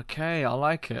 Oh, okay, I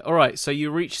like it. All right, so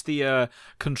you reach the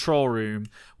control room,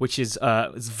 which is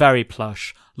it's very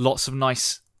plush. Lots of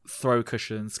nice throw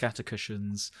cushions, scatter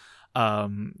cushions.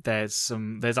 There's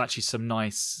actually some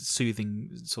nice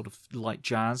soothing sort of light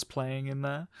jazz playing in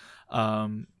there.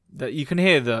 That you can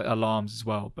hear the alarms as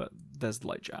well, but there's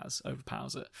light jazz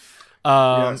overpowers it.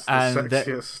 Yes, the and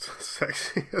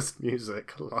sexiest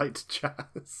music, light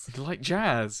jazz. light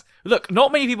jazz. Look,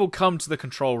 not many people come to the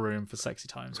control room for sexy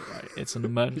times, right? It's an You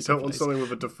emergency. don't want place. something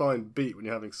with a defined beat when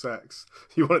you're having sex.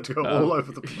 You want it to go all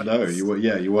over the place. No, you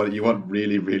want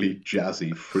really, really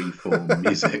jazzy freeform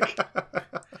music.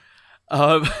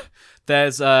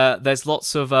 There's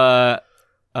lots of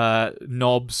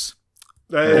knobs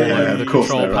Hey, all over the of course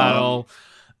control there are. panel.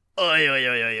 Oi, oi,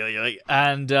 oi, oi, oi, oi.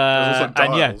 And also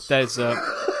and yeah, dials.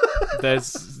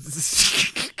 there's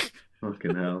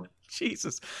Fucking hell.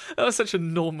 Jesus, that was such a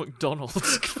Norm Macdonald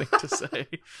thing to say.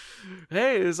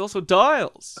 Hey, there's also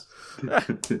dials.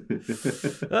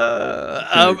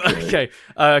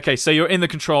 Okay. So you're in the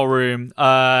control room.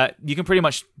 You can pretty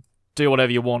much do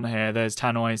whatever you want here. There's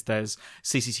tannoys, there's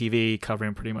CCTV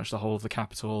covering pretty much the whole of the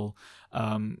capital.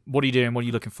 What are you doing? What are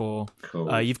you looking for?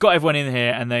 Cool. You've got everyone in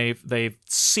here, and they've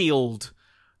sealed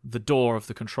the door of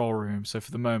the control room. So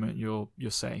for the moment, you're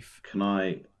safe. Can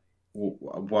I,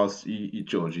 whilst you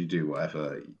George, you do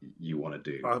whatever you want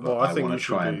to do. Well, I think wanna you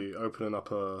should be opening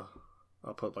up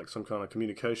like some kind of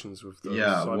communications with the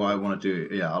Yeah, cyber- what I want to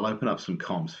do, I'll open up some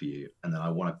comms for you, and then I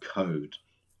want to code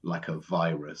like a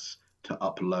virus to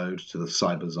upload to the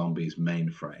Cyber Zombies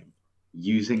mainframe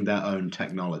using their own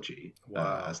technology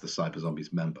Wow. as the Cyber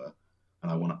Zombies member,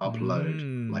 and I want to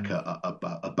upload like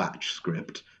a batch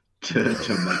script to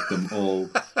make them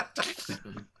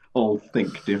all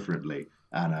think differently,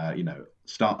 and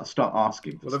start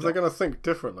asking for Well, if stuff. they're going to think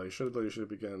differently, they should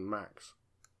be getting Max.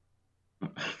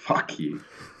 Fuck you.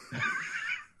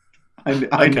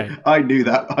 Okay. I knew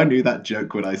that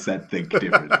joke when I said think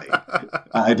differently.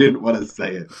 I didn't want to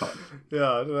say it. But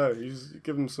Yeah, I don't know. You just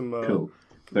give them some. cool.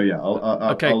 So yeah, I'll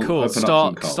Okay, I'll cool. open up some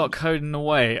Start comms. coding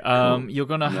away. Cool. You're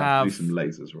gonna I'm have do some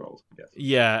lasers rolls. Yes.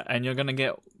 yeah, and you're gonna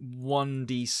get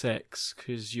 1d6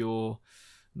 because you're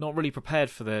not really prepared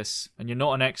for this, and you're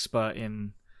not an expert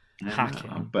in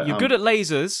hacking. but, You're good at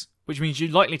lasers, which means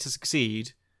you're likely to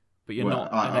succeed, but you're Well,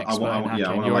 not I- an I expert want- in yeah, I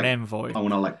hacking. wanna, You're like- an envoy. I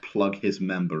want to like plug his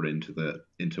member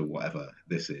into whatever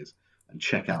this is and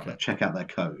check out their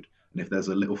code. And if there's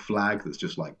a little flag that's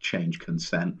just like change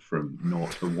consent from 0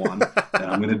 to 1, then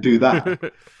I'm going to do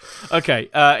that. Okay.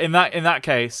 In that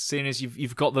case, seeing as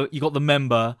you've got the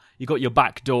member, you got your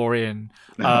back door in.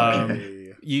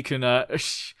 Hey. You can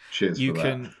Cheers you for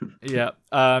can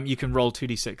that. you can roll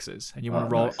 2d6s, and you want Oh,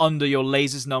 to roll nice. under your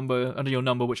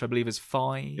number, which I believe is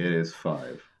 5. It is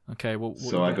 5. Okay. Well,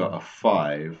 So I got a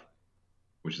 5,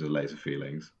 which is a laser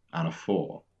feelings, and a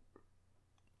 4.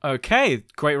 Okay,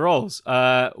 great rolls.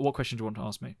 What question do you want to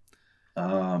ask me?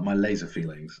 My laser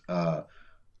feelings. How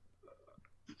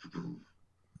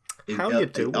you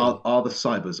doing? Are the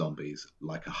cyber zombies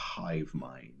like a hive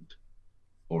mind,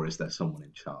 or is there someone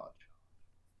in charge?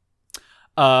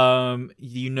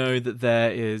 You know that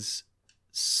there is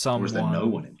someone. Or is there no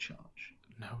one in charge?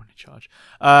 No one in charge.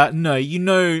 No, you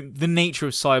know the nature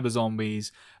of cyber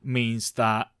zombies means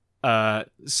that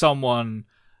someone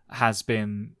has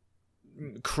been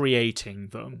creating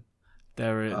them.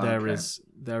 There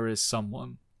is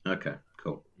someone. Okay,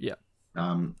 cool. Yeah.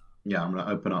 I'm gonna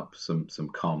open up some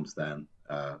comms then,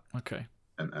 Okay.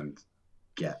 and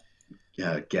get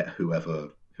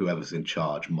whoever's in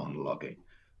charge monologuing.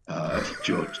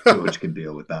 George can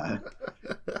deal with that.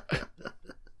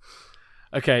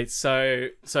 Okay. So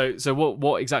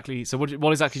what exactly? So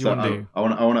what exactly do you want to do? I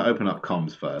want to open up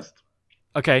comms first.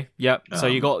 Okay. Yep. So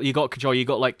you Um, got control. You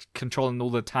got like controlling all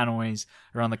the tannoys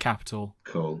around the capital.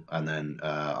 Cool, and then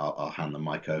I'll hand the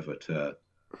mic over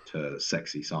to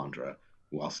Sexy Sandra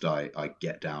whilst I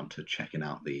get down to checking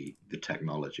out the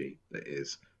technology that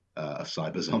is a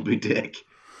cyber zombie dick.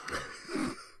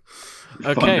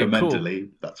 Okay, Fundamentally,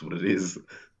 that's what it is.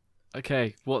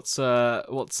 Okay. What's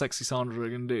sexy Sandra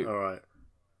gonna do? All right.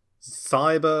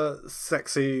 Cyber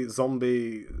sexy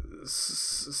zombie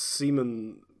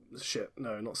semen shit.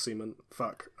 No, not semen.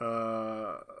 Fuck.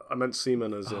 I meant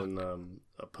semen as in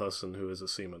a person who is a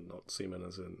seaman, not semen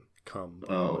as in cum.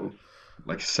 Oh,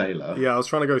 like sailor. Yeah, I was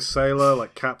trying to go sailor,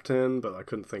 like captain, but I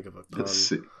couldn't think of a pun.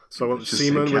 So I went just say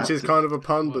semen, which is captain. kind of a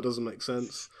pun, but doesn't make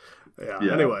sense. Yeah.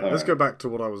 Yeah, Anyway, let's alright. go back to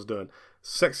what I was doing.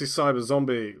 Sexy cyber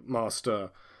zombie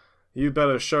master. you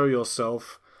better show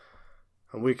yourself,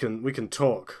 and we can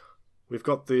talk. We've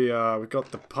got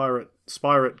the pirate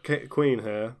queen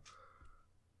here.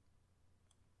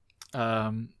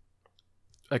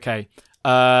 Okay.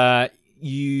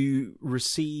 You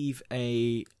receive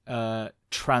a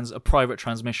private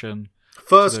transmission.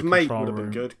 First mate would have room.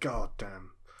 been good. God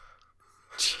damn.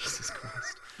 Jesus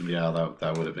Christ. Yeah,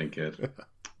 that would have been good.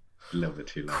 A little bit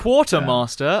too late.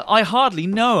 Quartermaster, I hardly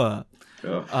know her.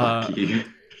 Oh, fuck you.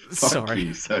 Fuck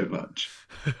you so much.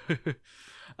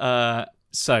 You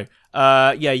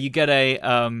get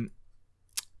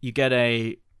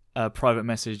a private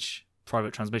message,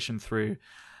 private transmission through,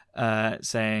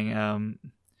 saying,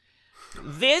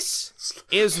 "This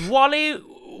is Wally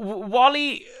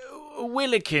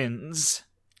Willikins."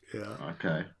 Yeah.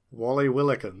 Okay. Wally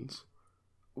Willikins.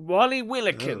 Wally Oh,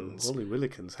 Willikins. Wally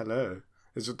Willikins. Hello.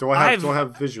 Do I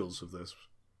have visuals of this?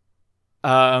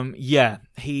 Yeah,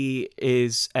 he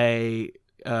is a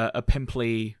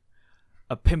pimply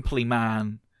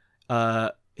man.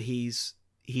 He's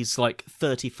like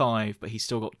 35, but he's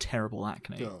still got terrible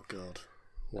acne. Oh God.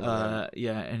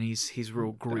 Yeah, and he's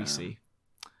real greasy.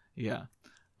 Yeah,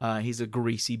 he's a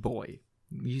greasy boy.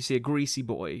 You see a greasy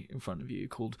boy in front of you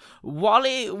called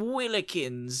Wally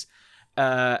Willikins,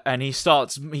 and he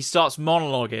starts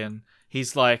monologuing.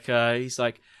 He's like,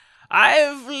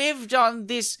 I've lived on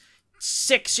this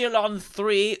Sexulon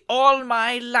 3 all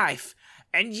my life,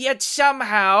 and yet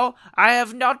somehow I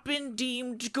have not been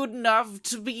deemed good enough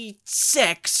to be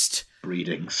sexed.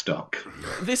 Breeding stock.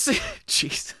 This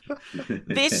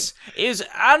is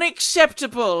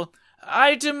unacceptable.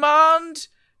 I demand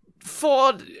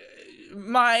for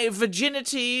my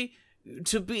virginity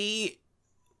to be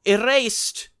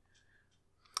erased.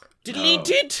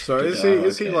 Deleted. So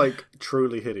is he like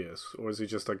truly hideous, or is he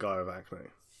just a guy with acne?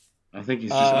 I think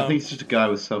he's just a guy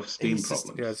with self-esteem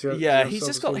problems.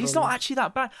 He's not actually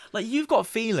that bad. Like, you've got a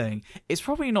feeling it's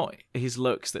probably not his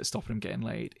looks that stop him getting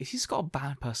laid. He's got a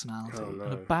bad personality and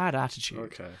a bad attitude.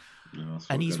 Okay. No,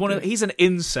 And he's an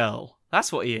incel.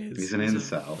 That's what he is. He's an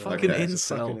incel. Fucking okay.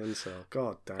 incel. Fucking incel.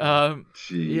 God damn.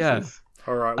 Jesus. Yeah.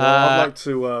 All right. Well,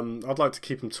 I'd like to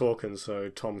keep him talking so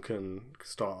Tom can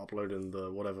start uploading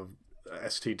the whatever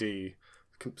STD,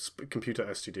 computer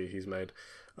STD he's made.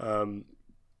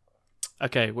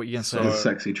 Okay, what are you gonna say? His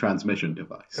sexy transmission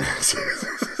device.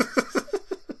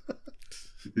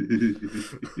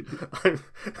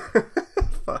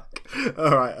 Fuck.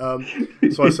 All right.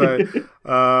 So I say,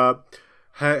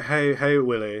 hey,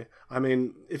 Willie. I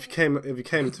mean, if you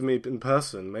came to me in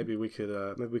person, maybe we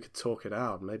could talk it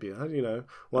out. Maybe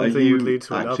one thing would lead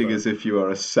to another. Acting as if you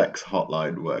are a sex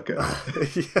hotline worker. I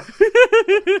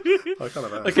kind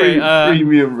of am. Okay,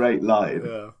 premium rate line.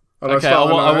 Yeah. And Okay,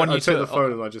 I want you take to- the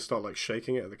phone and I just start like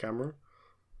shaking it at the camera.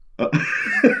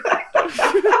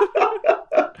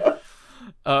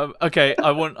 Okay, I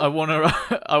want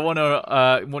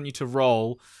you to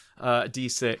roll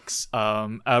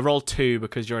d6. Roll 2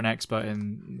 because you're an expert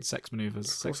in sexy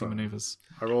maneuvers.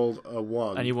 I rolled a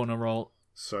 1. And you want to roll.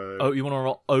 So You want to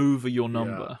roll over your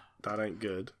number. Yeah, that ain't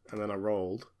good. And then I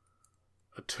rolled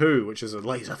a 2, which is a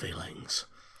laser feelings.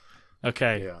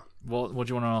 Okay. Yeah. What do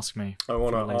you want to ask me? I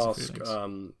want for to laser ask. feelings?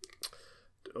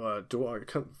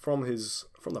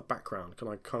 From the background, can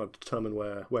I kind of determine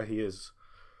where he is?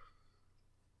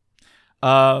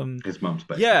 His mum's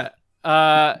basement. Yeah.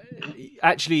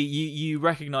 Actually, you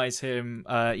recognize him.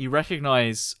 You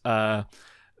recognize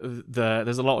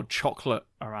there's a lot of chocolate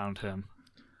around him.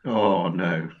 Oh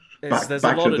no! Back a to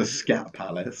lot the of Scat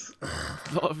Palace.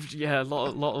 a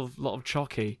lot of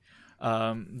chalky.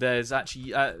 There's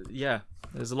actually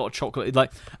there's a lot of chocolate.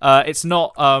 Like it's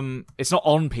not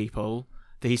on people.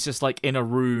 He's just like in a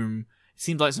room. It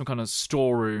seems like some kind of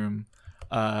storeroom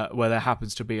where there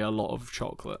happens to be a lot of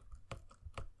chocolate.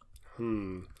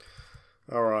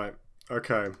 All right.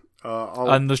 Okay.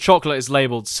 And the chocolate is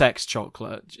labelled sex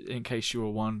chocolate, in case you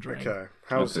were wondering. Okay.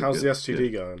 How's the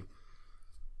STD going?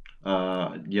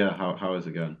 Yeah. How is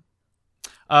it going?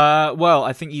 Well,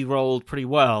 I think you rolled pretty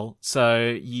well. So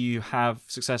you have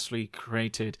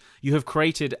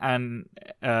created an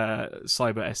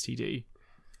cyber STD.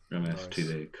 An Nice.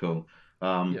 STD, cool.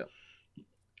 Yeah.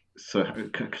 So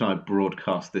can I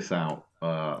broadcast this out,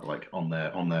 like on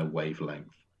their wavelength?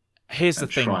 Here's the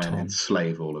and thing, try Tom. and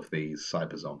enslave all of these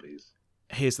cyber zombies.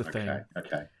 Here's the thing.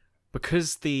 Okay.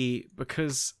 Because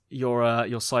your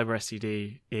cyber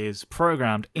STD is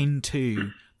programmed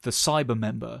into the cyber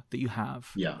member that you have.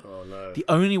 Yeah. Oh no. The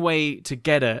only way to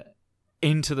get it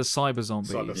into the cyber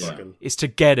zombies Cyberfucking. is to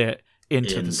get it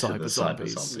into the cyber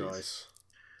zombies. Nice.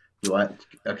 Do I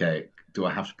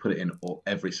have to put it in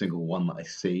every single one that I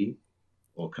see?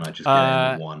 or can I just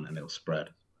get in one and it'll spread,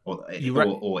 or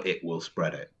or it will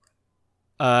spread it?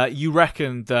 You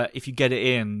reckon that if you get it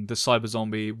in, the cyber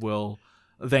zombie will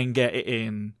then get it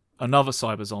in another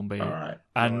cyber zombie, All right.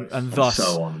 and Nice. thus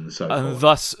so on and so and forth.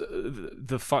 thus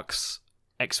the fucks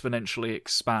exponentially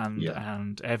expand, Yeah.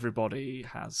 and everybody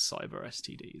has cyber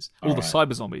STDs. All All the right.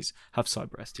 cyber zombies have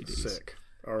cyber STDs. Sick.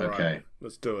 All right. Okay.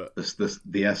 Let's do it.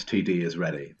 The STD is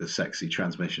ready. The sexy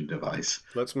transmission device.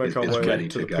 Let's make our It's way ready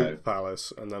to to the go. Poop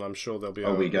Palace, and then I'm sure there'll be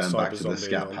Are we a going back cyber to the zombie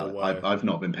Scout on the Palace? way. I've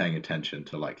not been paying attention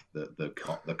to like the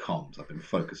comms. I've been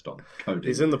focused on coding.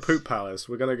 He's in the this. Poop Palace.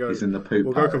 We're gonna go. He's in the Poop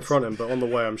We'll Palace. go confront him, but on the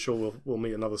way, I'm sure we'll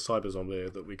meet another cyber zombie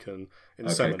that we can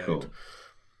inseminate. Okay, cool.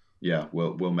 Yeah,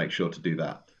 we'll make sure to do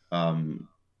that.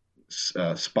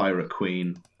 Spira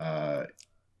Queen.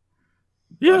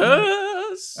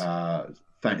 Yes.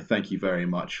 Thank you very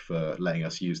much for letting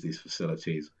us use these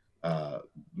facilities.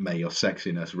 May your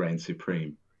sexiness reign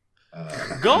supreme.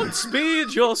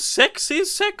 Godspeed, your sexy,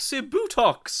 sexy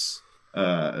buttocks.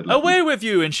 Let me- Away with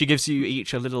you! And she gives you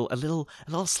each a little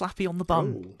slappy on the bum,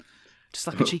 Ooh. just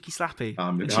like a cheeky slappy.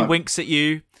 And she I'm- winks at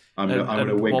you. I'm going to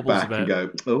and wink wobbles a back and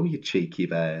bit. go, "Oh, you cheeky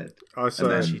bird," I and say,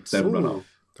 then run "Ooh, off.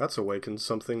 that's awakened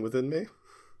something within me."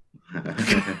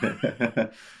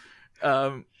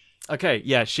 Okay,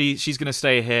 yeah, she's gonna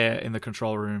stay here in the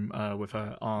control room with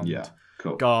her armed Yeah,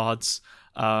 cool. guards.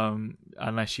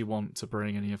 Unless you want to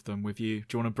bring any of them with you. Do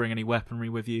you want to bring any weaponry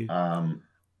with you? We've got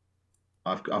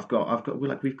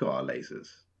our lasers.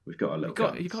 We've got our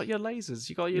little You got your lasers.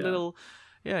 You got your Yeah. little.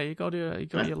 Yeah, you got your I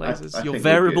lasers. think Your we're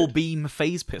variable good. beam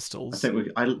phase I pistols. think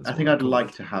I what think I'm I'd called.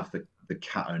 like to have the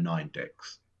Cat O9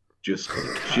 dicks just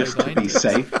to Cat-O-9 be dicks.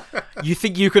 safe. You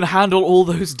think you can handle all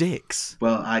those dicks?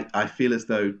 Well, I feel as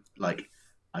though like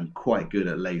I'm quite good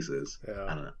at lasers,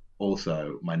 Yeah. and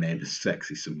also my name is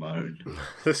Sexy Simone.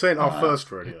 This ain't our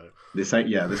first rodeo. This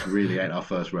really ain't our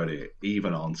first rodeo,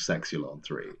 even on Sexulon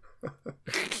 3.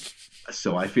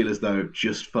 So I feel as though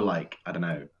just for like, I don't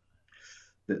know,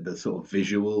 the sort of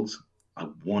visuals, I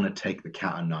want to take the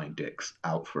Cat and Nine Dicks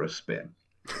out for a spin.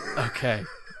 Okay,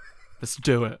 let's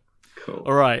do it. Cool.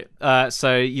 All right.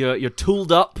 So you're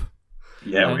tooled up.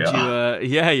 Yeah, and we are.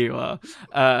 You are.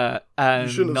 And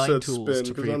You shouldn't have 9 said tools spin to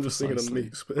because be I'm just thinking of precisely.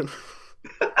 meat spin.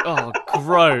 Oh,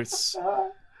 gross!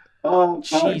 Oh,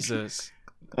 fuck. Jesus.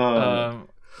 Oh.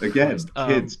 Again,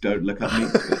 kids don't look at me.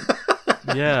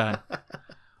 Yeah.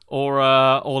 Or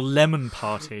Lemon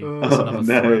Party. That's Oh, another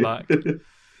no. throwback.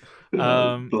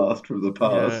 Blast from the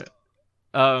past.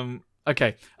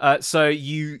 Okay. So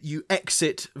you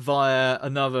exit via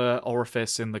another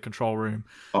orifice in the control room,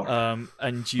 Oh.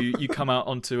 and you come out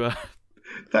onto a.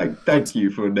 Thank you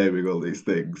for naming all these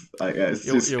things.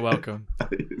 You're welcome.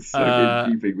 It's so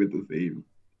in keeping with the theme.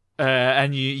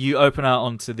 And you open out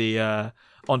onto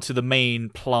the main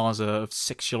plaza of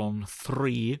Sexulon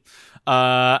 3,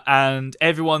 and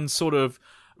everyone's sort of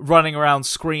running around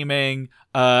screaming.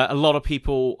 A lot of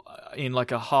people in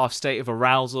like a half state of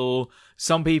arousal.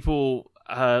 Some people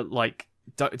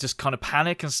just kind of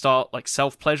panic and start like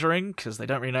self-pleasuring because they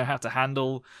don't really know how to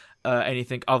handle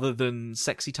anything other than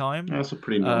sexy time. That's a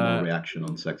pretty normal reaction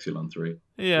on Sexulon 3.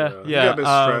 Yeah. You get a bit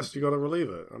stressed. You got to relieve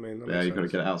it. I mean, that Yeah, makes you've got to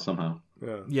sense. get it out somehow.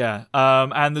 Yeah. Yeah.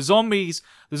 And the zombies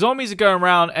are going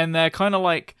around and they're kind of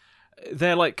like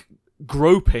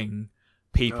groping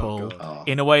people Oh, God. Oh.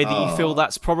 in a way that you feel Oh.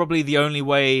 that's probably the only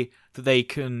way that they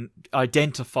can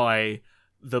identify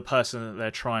the person that they're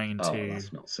trying Oh, to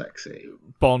that's not sexy.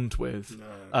 bond with.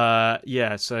 No.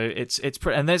 Yeah. So it's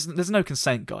pretty, and there's no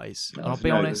consent, guys. No, I'll there's be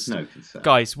no- honest, there's no consent.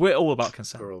 guys. We're all about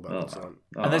consent, We're all about Oh. consent.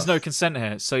 Oh, and there's no that's- consent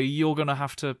here. So you're gonna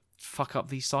have to fuck up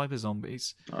these cyber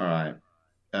zombies. All right.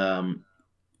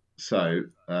 So,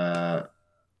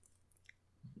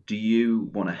 do you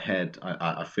want to head?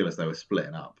 I feel as though we're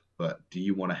splitting up, but do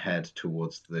you want to head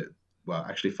towards the? Well,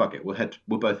 actually, fuck it. We'll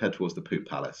both head towards the Poop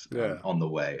Palace. Yeah. On the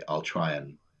way, I'll try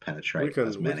and penetrate We can-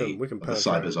 as we many can- we can of the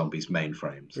penetrate. cyber zombies'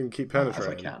 mainframes We can keep as I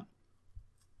penetrating. can.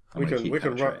 We can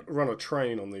penetrating. run a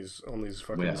train on these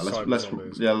fucking Yeah, cyber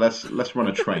zombies. let's run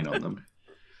a train on them.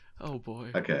 Oh boy.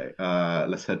 Okay,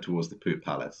 let's head towards the Poop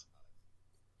Palace.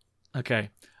 Okay.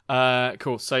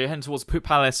 Cool. So you're heading towards Poop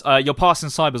Palace. You're passing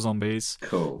cyber zombies.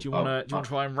 Cool. Do you want to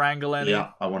try and wrangle any?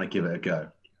 Yeah, I want to give it a go.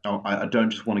 I don't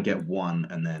just want to get one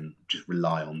and then just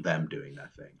rely on them doing their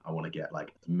thing. I want to get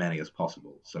like as many as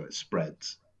possible so it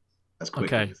spreads as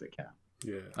quickly Okay. as it can.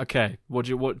 Yeah. Okay.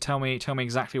 Tell me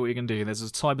exactly what you can do. There's a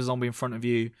cyber zombie in front of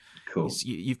you. Cool.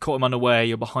 You've caught him unaware.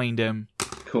 You're behind him.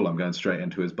 Cool. I'm going straight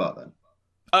into his butt then.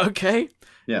 Okay.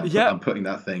 Yeah. Yeah. I'm putting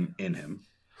that thing in him.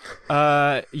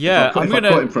 Yeah. If I I'm caught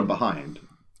gonna. him from behind.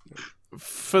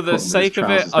 For the Put his sake of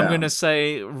it, trousers I'm down. going to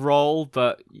say roll,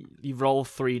 but you roll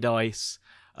 3 dice.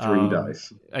 3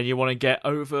 dice. And you want to get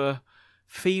over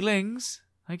feelings,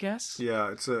 I guess.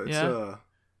 Yeah, it's a So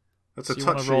you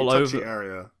wanna touchy, roll touchy over-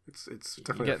 area. It's You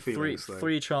definitely get a feelings thing.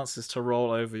 3 chances to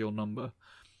roll over your number.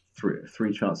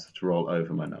 Three chances to roll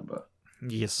over my number.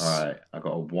 Yes. All right, I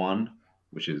got a 1,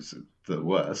 which is the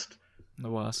worst. The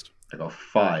worst. I got a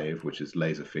 5, which is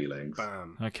laser feelings,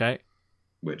 Bam. Okay.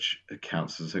 which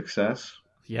counts as a success,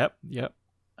 Yep.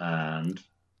 and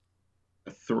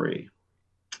a 3.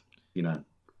 You know,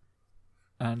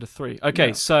 And a 3. Okay,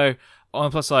 Yeah. so on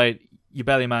the plus side, you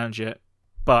barely manage it,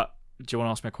 but do you want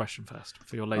to ask me a question first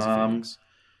for your laser feelings?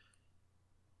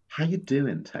 how you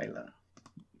doing, Taylor?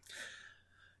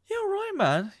 Yeah, all right,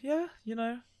 man. Yeah,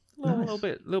 Nice.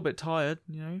 little bit tired,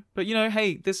 But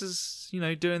hey, this is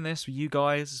doing this with you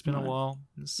guys. It's been a Nice. while.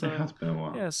 It's, It has been a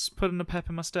while. yeah, it's putting a pep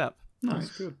in my step. Nice.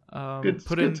 Good. Good-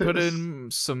 Put good to-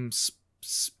 in some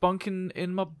spunk in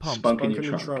my pump. Spunk in Spunk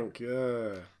your in trunk.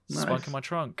 yeah. Nice. Spunk in my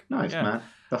trunk. Nice, yeah. man.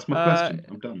 That's my question.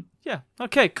 I'm done. Yeah.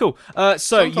 Okay. Cool. So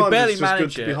Sometimes you barely it's just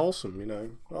manage good it. to be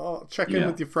wholesome, check in Yeah.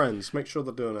 with your friends, make sure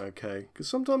they're doing okay, because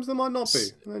sometimes they might not be,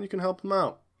 and then you can help them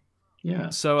out. Yeah.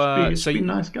 So, Just be a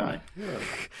nice guy. Yeah.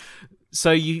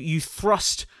 So you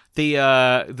thrust the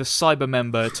cyber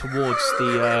member towards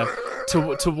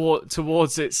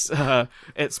towards its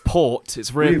port,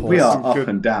 its rear port. We are up good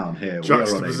and down here. We are on a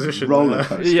juxtaposition roller there.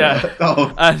 coaster. Yeah.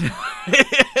 Oh, And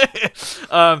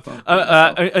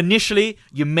initially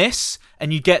you miss,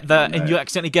 and you get that, and No. you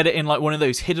accidentally get it in like one of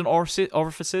those hidden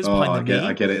orifices oh, behind the knee.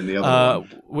 I get it in the other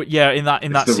one. Yeah, in that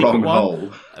It's the secret wrong one.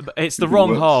 hole. It's the wrong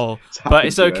Whoops. hole, It's but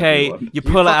it's happened to okay. everyone. You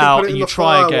pull it fucking out put and in you the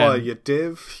try firewire, again. you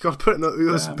div. You got to put it in the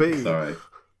USB. Damn, sorry.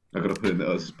 I got to put in the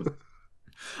USB.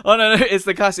 Oh no, it's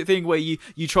the classic thing where you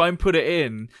try and put it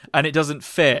in and it doesn't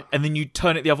fit, and then you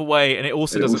turn it the other way and it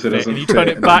also doesn't fit, and you turn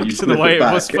it and back you to the flip way it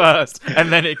it was back. first,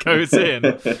 and then it goes in,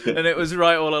 and it was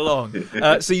right all along.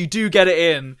 So you do get it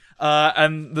in,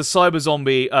 and the cyber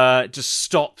zombie just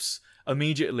stops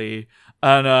immediately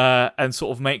and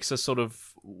sort of makes a sort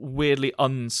of weirdly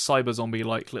un-cyber zombie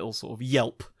like little sort of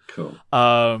yelp. Cool.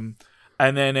 And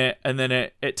then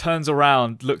it turns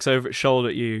around, looks over its shoulder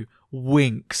at you,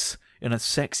 winks in a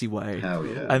sexy way. Hell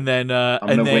yeah. And then I'm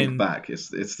gonna wink back. It's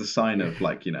the sign of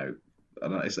like, I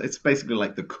don't know. It's basically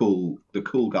like the cool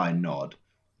guy nod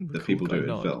that cool people guy do in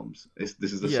nod. films. This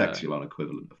is the Yeah. Sexulon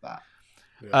equivalent of that.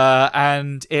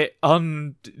 and it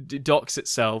undocks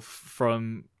itself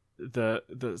from the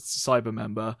cyber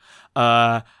member,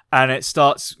 and it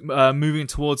starts moving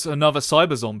towards another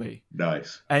cyber zombie,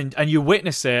 Nice. and you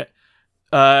witness it.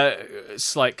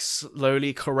 It's like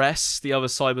slowly caress the other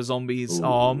cyber zombie's Ooh.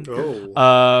 arm.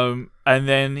 Oh. And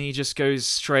then he just goes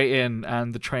straight in,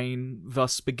 and the train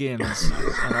thus begins.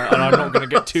 and I'm not going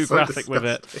to get too So graphic with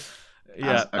it.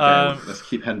 Yeah. Okay, well, let's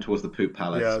keep heading towards the poop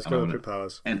palace. Yeah, let's and go I'm to the gonna-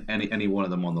 palace. And any one of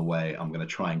them on the way, I'm going to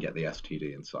try and get the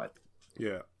STD inside.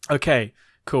 Yeah. Okay.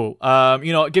 Cool.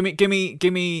 Give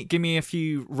me a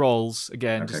few rolls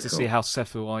again, Okay, just to cool. see how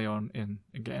settled are you on in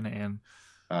getting it in.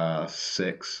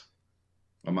 6.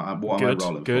 What am I Good,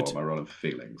 rolling good. for? Am I rolling for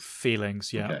feelings?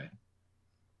 Feelings. Yeah. Okay.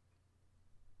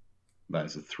 That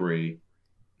is a 3.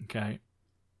 Okay.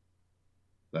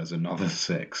 There's another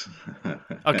 6.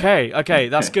 Okay,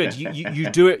 that's good. You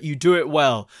do it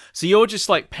well. So you're just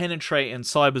like penetrating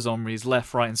cyber zombies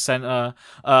left, right, and center.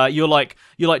 You're like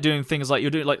doing things like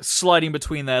you're doing like sliding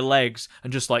between their legs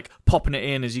and just like popping it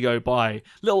in as you go by.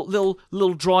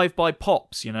 Little drive-by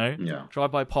pops, Yeah.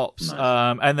 drive-by pops.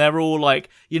 Nice. And they're all like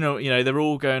they're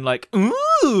all going like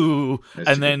ooh,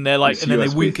 and then they're like, It's and then they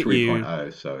USB wink at you.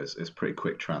 3.0, so it's pretty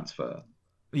quick transfer.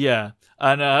 Yeah,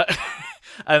 and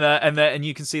and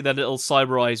you can see their little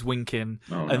cyber eyes winking,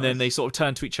 Oh, and then nice. they sort of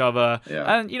turn to each other, Yeah.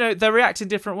 and they react in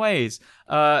different ways.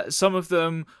 Some of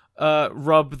them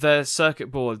rub their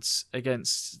circuit boards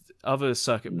against other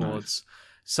circuit Nice. boards.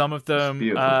 Some of them,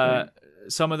 beautiful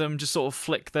just sort of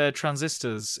flick their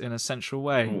transistors in a sensual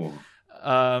way. Ooh.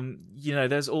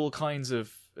 There's all kinds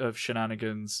of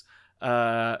shenanigans.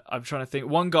 I'm trying to think.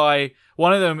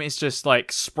 One of them is just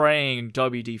like spraying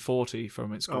WD-40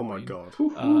 from its Oh my groin,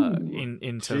 god.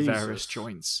 into Jesus. various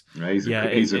joints. Yeah, he's a, Yeah,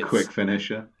 he's a it's- quick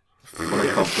finisher. What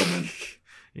a compliment.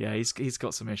 Yeah, he's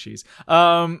got some issues.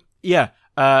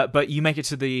 But you make it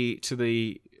to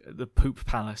the poop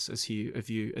palace as you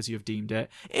have deemed it.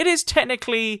 It is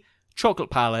technically Chocolate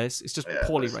Palace. It's just Yeah,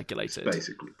 poorly it's regulated.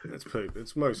 Basically poop. It's poop.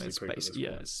 It's mostly It's poop. at basic, this yeah.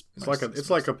 point. It's It's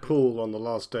like a pool on the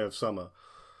last day of summer.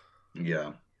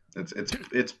 Yeah. It's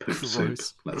poop soup.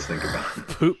 Gross. Let's think about it.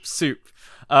 Poop soup.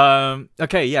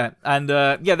 Okay, yeah, and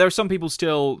there are some people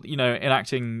still,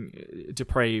 enacting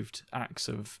depraved acts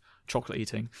of chocolate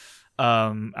eating,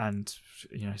 and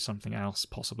something else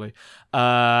possibly.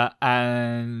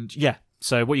 And yeah,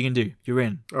 so what you can do? You're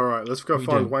in. All right, let's go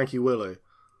find Wanky Willy.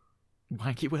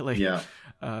 Wanky Willy. Yeah.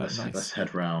 Nice. Let's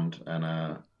head round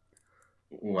and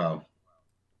well,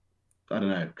 I don't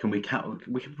know. Can we can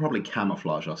probably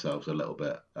camouflage ourselves a little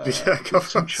bit.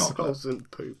 Cover ourselves in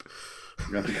poop.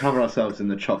 We have to cover ourselves in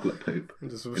the chocolate poop. And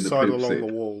just slide along the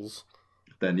walls.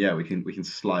 Then we can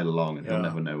slide along and he'll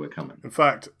never know we're coming. In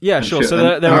fact, sure.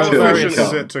 So there are various.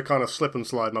 Is it to kind of slip and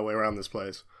slide my way around this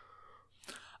place?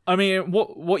 I mean,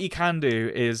 what you can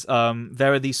do is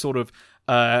there are these sort of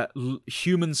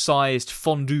human-sized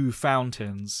fondue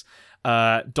fountains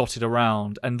dotted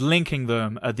around, and linking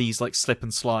them are these like slip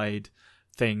and slide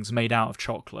things made out of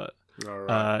chocolate. All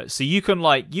right. So you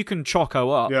can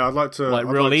choco up. Yeah, I'd like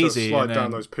to easy slide and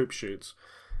down those poop chutes.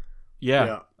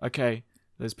 Yeah. Okay.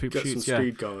 There's poop Get chutes. some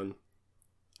speed going.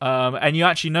 And you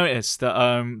actually notice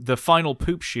that the final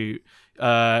poop chute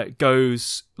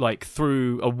goes like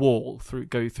through a wall,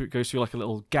 goes through like a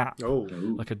little gap,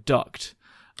 like a duct.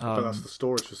 But that's the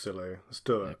storage facility. Let's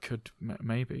do it. It could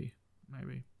maybe.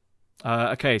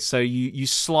 Okay, so you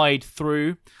slide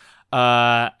through,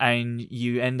 and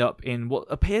you end up in what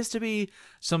appears to be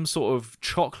some sort of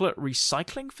chocolate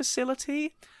recycling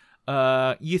facility.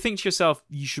 You think to yourself,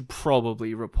 you should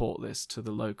probably report this to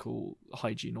the local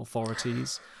hygiene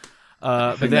authorities.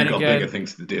 But then they've got again, bigger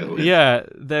things to deal with. Yeah,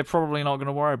 they're probably not going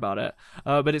to worry about it.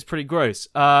 But it's pretty gross.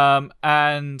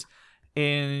 And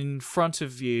in front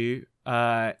of you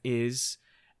is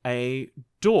a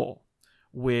door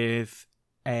with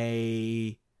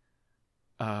a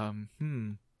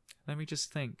let me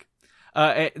just think.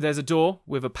 There's a door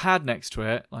with a pad next to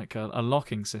it, like a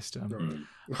locking system.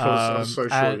 I was so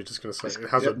sure you're just going to say it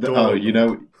has a door. Oh,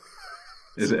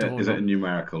 is it a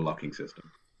numerical locking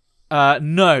system?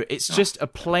 No, it's just a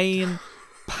plain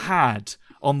pad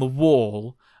on the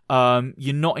wall.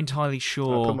 You're not entirely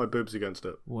sure. I put my boobs against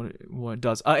it. What it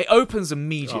does? It opens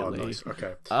immediately. Oh, nice.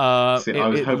 Okay. See, I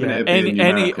was hoping it'd be a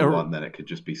numerical one, then it could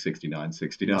just be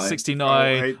 6969.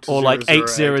 69 or like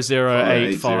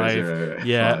 80085.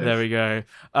 Yeah, there we go.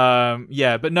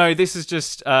 But no, this is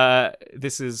just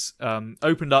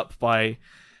opened up by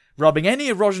rubbing any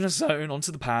erogenous zone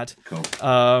onto the pad. Cool.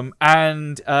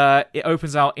 And it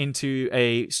opens out into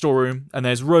a storeroom, and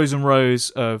there's rows and rows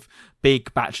of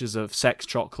big batches of sex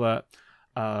chocolate,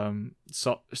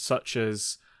 such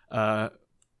as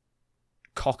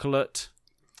Cocolet.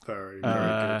 Very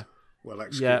good. Well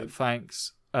executed. Yeah,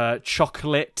 thanks.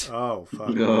 Chocolate. Oh, fuck.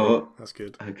 No. That's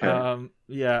good. Okay. I'm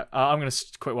going to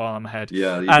quit while I'm ahead.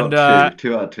 Yeah, you got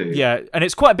two out of two. Yeah, and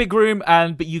it's quite a big room,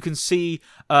 but you can see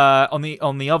on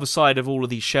the other side of all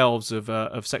of these shelves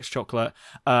of sex chocolate,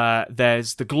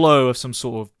 there's the glow of some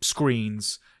sort of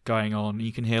screens going on.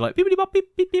 You can hear like beep beep beep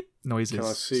beep beep noises. Can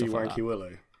I see Wanky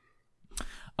Willy?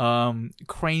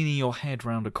 Craning your head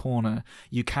round a corner,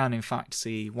 you can in fact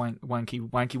see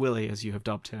Wanky Willy, as you have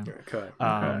dubbed him. Okay.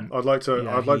 I'd like to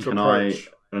approach.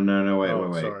 No, wait.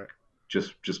 Sorry.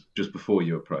 Just before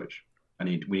you approach,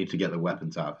 we need to get the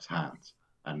weapons out of his hands,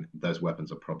 and those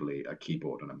weapons are probably a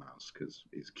keyboard and a mouse because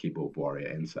he's a keyboard warrior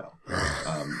incel.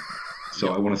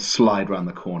 So I want to slide around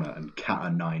the corner and cat a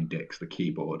 9 dicks the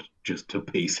keyboard just to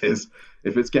pieces.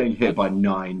 If it's getting hit by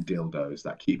 9 dildos,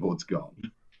 that keyboard's gone.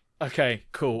 Okay,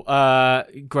 cool.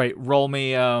 Great. Roll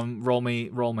me, bro.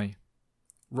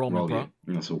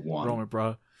 That's a 1. Roll me,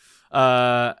 bro.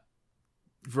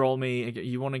 Roll me.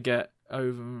 You want to get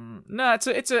over? No,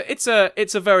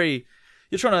 it's a very.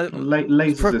 You're trying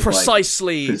to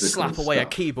precisely slap away a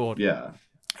keyboard. Yeah.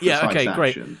 Yeah. Okay. Action.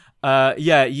 Great.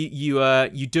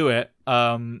 You do it.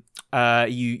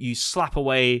 You slap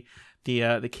away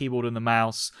the keyboard and the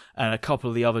mouse, and a couple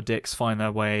of the other dicks find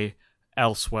their way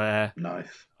elsewhere.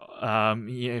 Nice.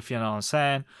 If you know what I'm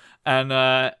saying. And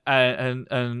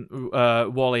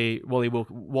Wally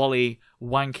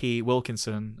Wanky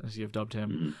Wilkinson, as you've dubbed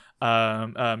him,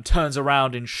 turns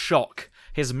around in shock,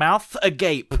 his mouth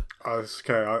agape.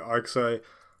 Okay, I say,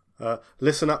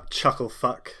 listen up, chuckle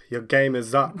fuck. Your game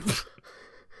is up.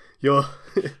 Your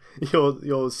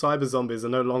cyber zombies are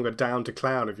no longer down to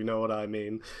clown, if you know what I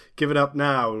mean. Give it up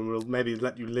now, and we'll maybe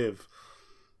let you live.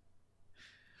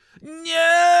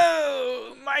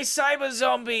 No, my cyber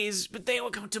zombies, but they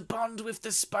were going to bond with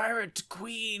the Spirit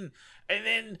Queen,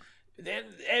 and then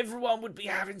everyone would be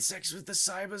having sex with the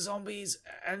cyber zombies,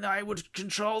 and I would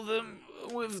control them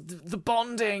with the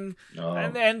bonding,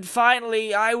 and then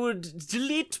finally I would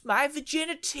delete my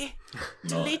virginity,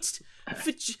 delete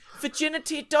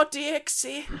virginity.exe,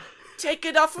 take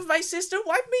it off of my sister,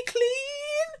 wipe me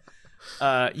clean.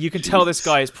 You can tell this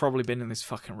guy has probably been in this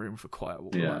fucking room for quite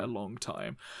Yeah. a long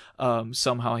time.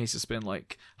 Somehow he's just been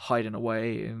like hiding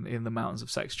away in the mountains of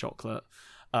sex chocolate.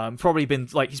 He's probably been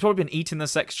eating the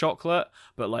sex chocolate,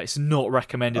 but like it's not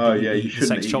recommended that you eat the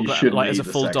sex chocolate like as a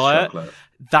full diet. Chocolate.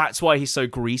 That's why he's so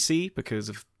greasy, because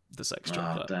of the sex Ah,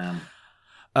 chocolate. damn.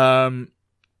 And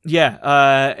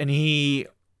he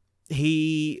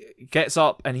gets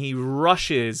up and he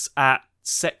rushes at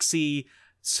sexy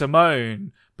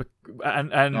Simone,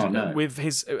 and Oh, no. with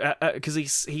his because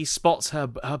he spots her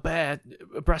bare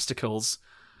breasticles.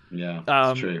 Yeah,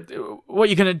 that's true. What are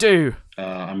you gonna do?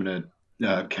 I'm gonna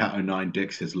Cat O' Nine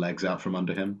dicks his legs out from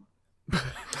under him.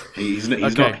 He's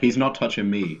Okay. not touching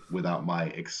me without my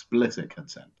explicit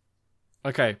consent.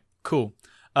 Okay, cool.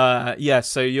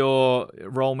 So you're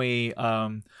roll me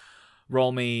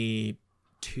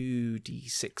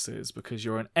 2d6s because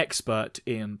you're an expert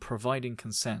in providing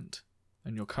consent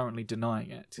and you're currently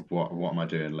denying it. What am I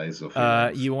doing, lasers or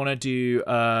females? You want to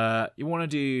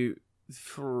do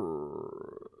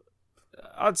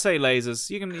I'd say lasers.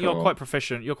 You're Cool. quite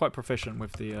proficient. You're quite proficient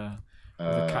with the Cat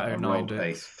I O' Nine rolled a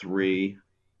dicks. 3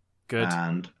 Good.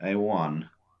 and a 1.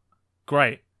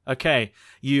 Great. Okay.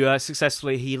 You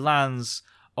successfully. He lands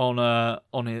on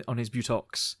his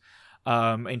buttocks,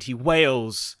 and he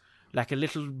wails like a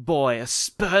little boy, a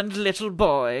spurned little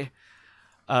boy.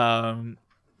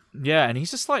 Yeah, and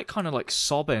he's just like kind of like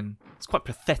sobbing. It's quite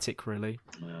pathetic, really.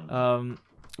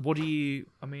 What do you?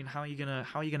 I mean, how are you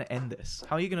gonna end this?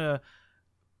 How are you gonna?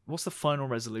 What's the final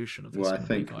resolution of this? Well, I gonna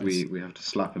be, think guys? we have to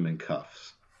slap him in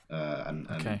cuffs. And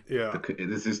Okay. Yeah.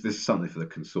 this is something for the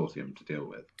consortium to deal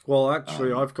with. Well,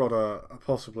 actually, I've got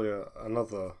possibly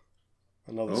another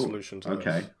solution to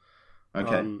Okay. this.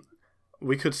 Okay.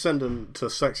 We could send him to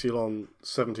Sexulon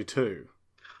 72.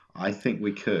 I think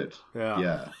we could. Yeah.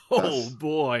 Yeah. Oh that's-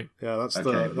 boy. Yeah, that's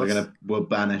Okay, the. we'll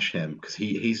banish him because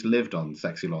he's lived on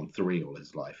Sexulon 3 all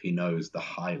his life. He knows the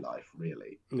high life,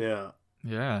 really. Yeah.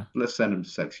 Yeah. Let's send him to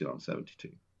Sexulon 72.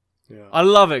 Yeah. I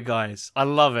love it, guys. I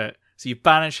love it. So you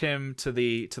banish him to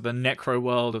the necro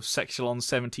world of Sexulon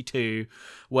 72,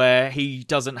 where he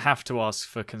doesn't have to ask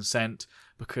for consent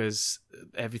because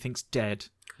everything's dead.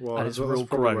 Well, and that's, it's that's real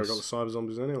probably where I gross. got the cyber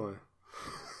zombies anyway.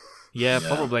 Yeah, Yeah.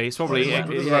 probably. It's probably Yeah,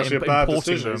 This is yeah, actually a bad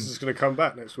importing decision. them. This is going to come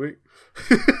back next week.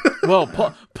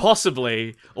 Well,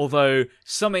 possibly. Although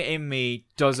something in me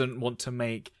doesn't want to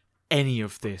make any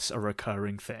of this a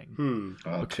recurring thing.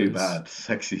 Oh, too Because- bad.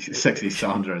 Sexy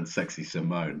Sandra and Sexy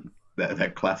Simone.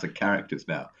 They're classic characters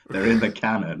now. They're in the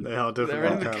canon. They are different.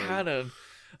 They're in the canon. canon.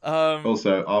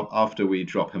 Also, after we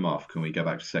drop him off, can we go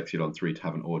back to Sexulon 3 to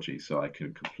have an orgy so I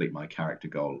can complete my character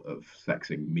goal of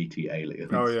sexing meaty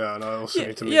aliens? Oh yeah, and I also Yeah,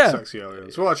 need to meet yeah. sexy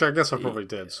aliens. Well, actually, I guess I probably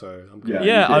did. So I'm good.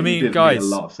 Yeah, you I did- mean, you did guys- meet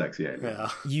a lot of sexy aliens. Yeah.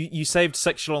 You saved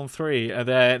Sexulon 3.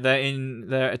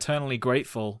 They're eternally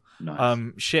grateful.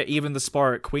 Nice. Shit, even the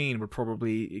Spirit Queen would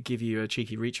probably give you a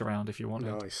cheeky reach around if you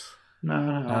wanted. Nice. No,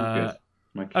 I'm good.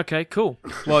 Okay, cool.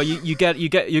 Well, you get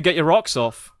your rocks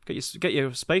off. Get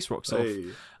your space rocks off. Hey.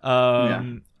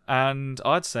 And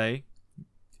I'd say,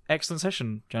 excellent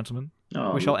session, gentlemen.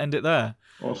 Oh, We shall end it there.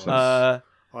 awesome.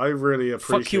 I really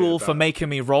appreciate. Fuck you all that. for making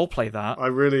me roleplay that. I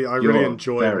really You're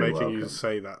enjoy very making you welcome.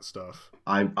 say that stuff.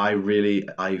 I love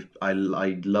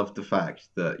the fact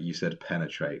that you said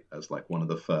penetrate as like one of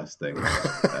the first things.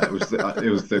 It was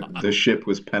the ship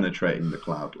was penetrating the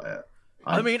cloud layer.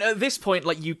 I mean, at this point,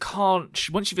 like, you can't.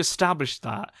 Once you've established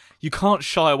that, you can't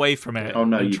shy away from it. Oh,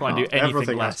 no, and you try and do can't. anything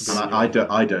Everything has less. to be-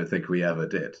 I don't think we ever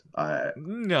did.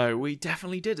 No, we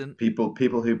definitely didn't.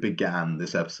 People who began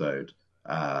this episode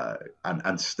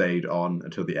and stayed on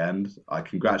until the end, I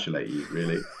congratulate you.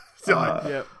 Really,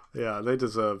 Yeah. Yeah, they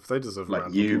deserve like round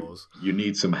of you applause.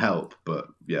 need some help, but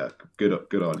yeah, good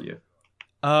on you.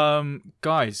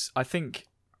 Guys, I think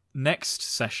next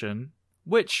session,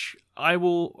 which I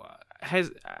will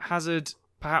hazard,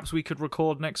 perhaps we could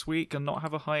record next week and not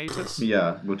have a hiatus.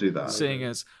 Yeah, we'll do that. Seeing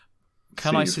as,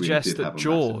 can Seeing I as we suggest did have that a massive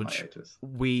George, hiatus.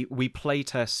 we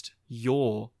playtest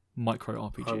your micro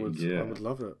RPG? I would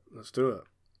love it. Let's do it.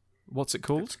 What's it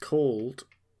called? It's called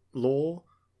Law,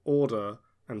 Order,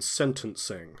 and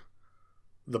Sentencing.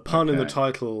 The pun in the Okay.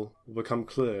 title will become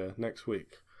clear next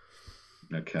week.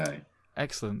 Okay.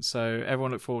 Excellent. So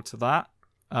everyone look forward to that.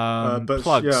 But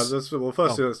plugs. yeah,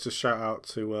 firstly, Oh. let's just shout out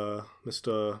to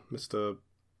Mr.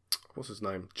 What's his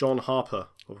name? John Harper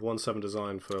of 17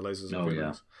 Design for Lasers and Oh, yeah.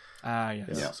 Feelings.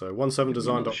 Yes. Yeah. So Give him a shout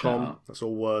 17design.com. out. That's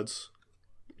all words.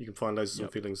 You can find Lasers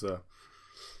and Feelings there.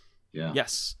 Yeah.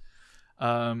 Yes.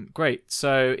 Great.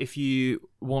 So if you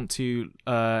want to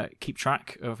keep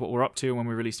track of what we're up to when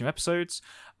we release new episodes,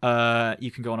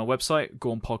 you can go on our website,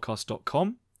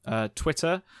 gormpodcast.com,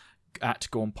 Twitter, at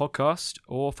Gorm Podcast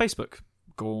or Facebook,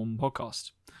 Gorm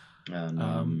Podcast.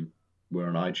 And we're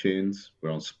on iTunes.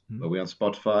 Are we on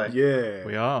Spotify? Yeah.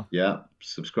 We are. Yeah.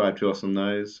 Subscribe to us on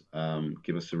those.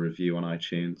 Give us a review on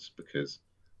iTunes, because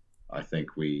I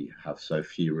think we have so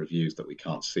few reviews that we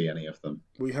can't see any of them.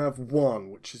 We have one,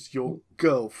 which is your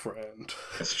girlfriend.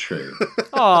 That's true.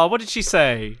 Oh, what did she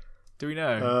say? Do we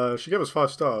know? She gave us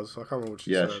 5 stars. I can't remember what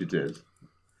she said. Yeah, she did.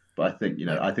 But I think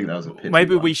that was a pity.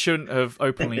 Maybe one. we shouldn't have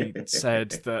openly said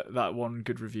that one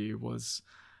good review was.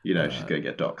 She's going to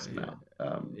get doxed now.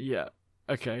 Yeah.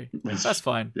 Okay. That's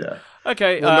fine. Yeah.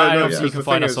 Okay. Well, no, and obviously you because can the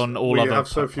find thing us is, on all we other have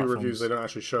so few platforms. reviews, they don't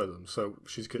actually show them, so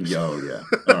she's good. Oh,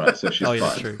 yeah. All right, so she's Oh yeah,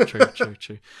 fine.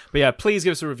 true. But yeah, please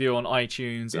give us a review on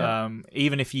iTunes. Yeah.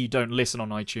 Even if you don't listen on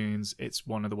iTunes, it's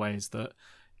one of the ways that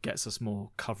gets us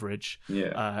more coverage.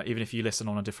 Yeah. Even if you listen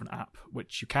on a different app,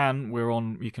 which you can,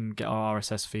 you can get our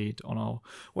RSS feed on our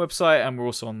website, and we're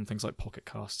also on things like Pocket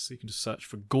Casts, so you can just search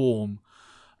for Gorm.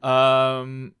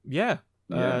 Yeah,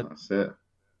 That's it.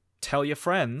 tell your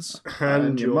friends.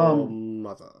 And your your mum.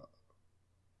 mother.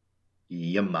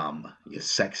 Your mum. Your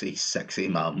sexy, sexy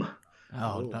mum.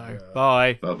 Oh no. yeah.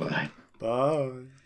 Bye. Bye-bye. Bye.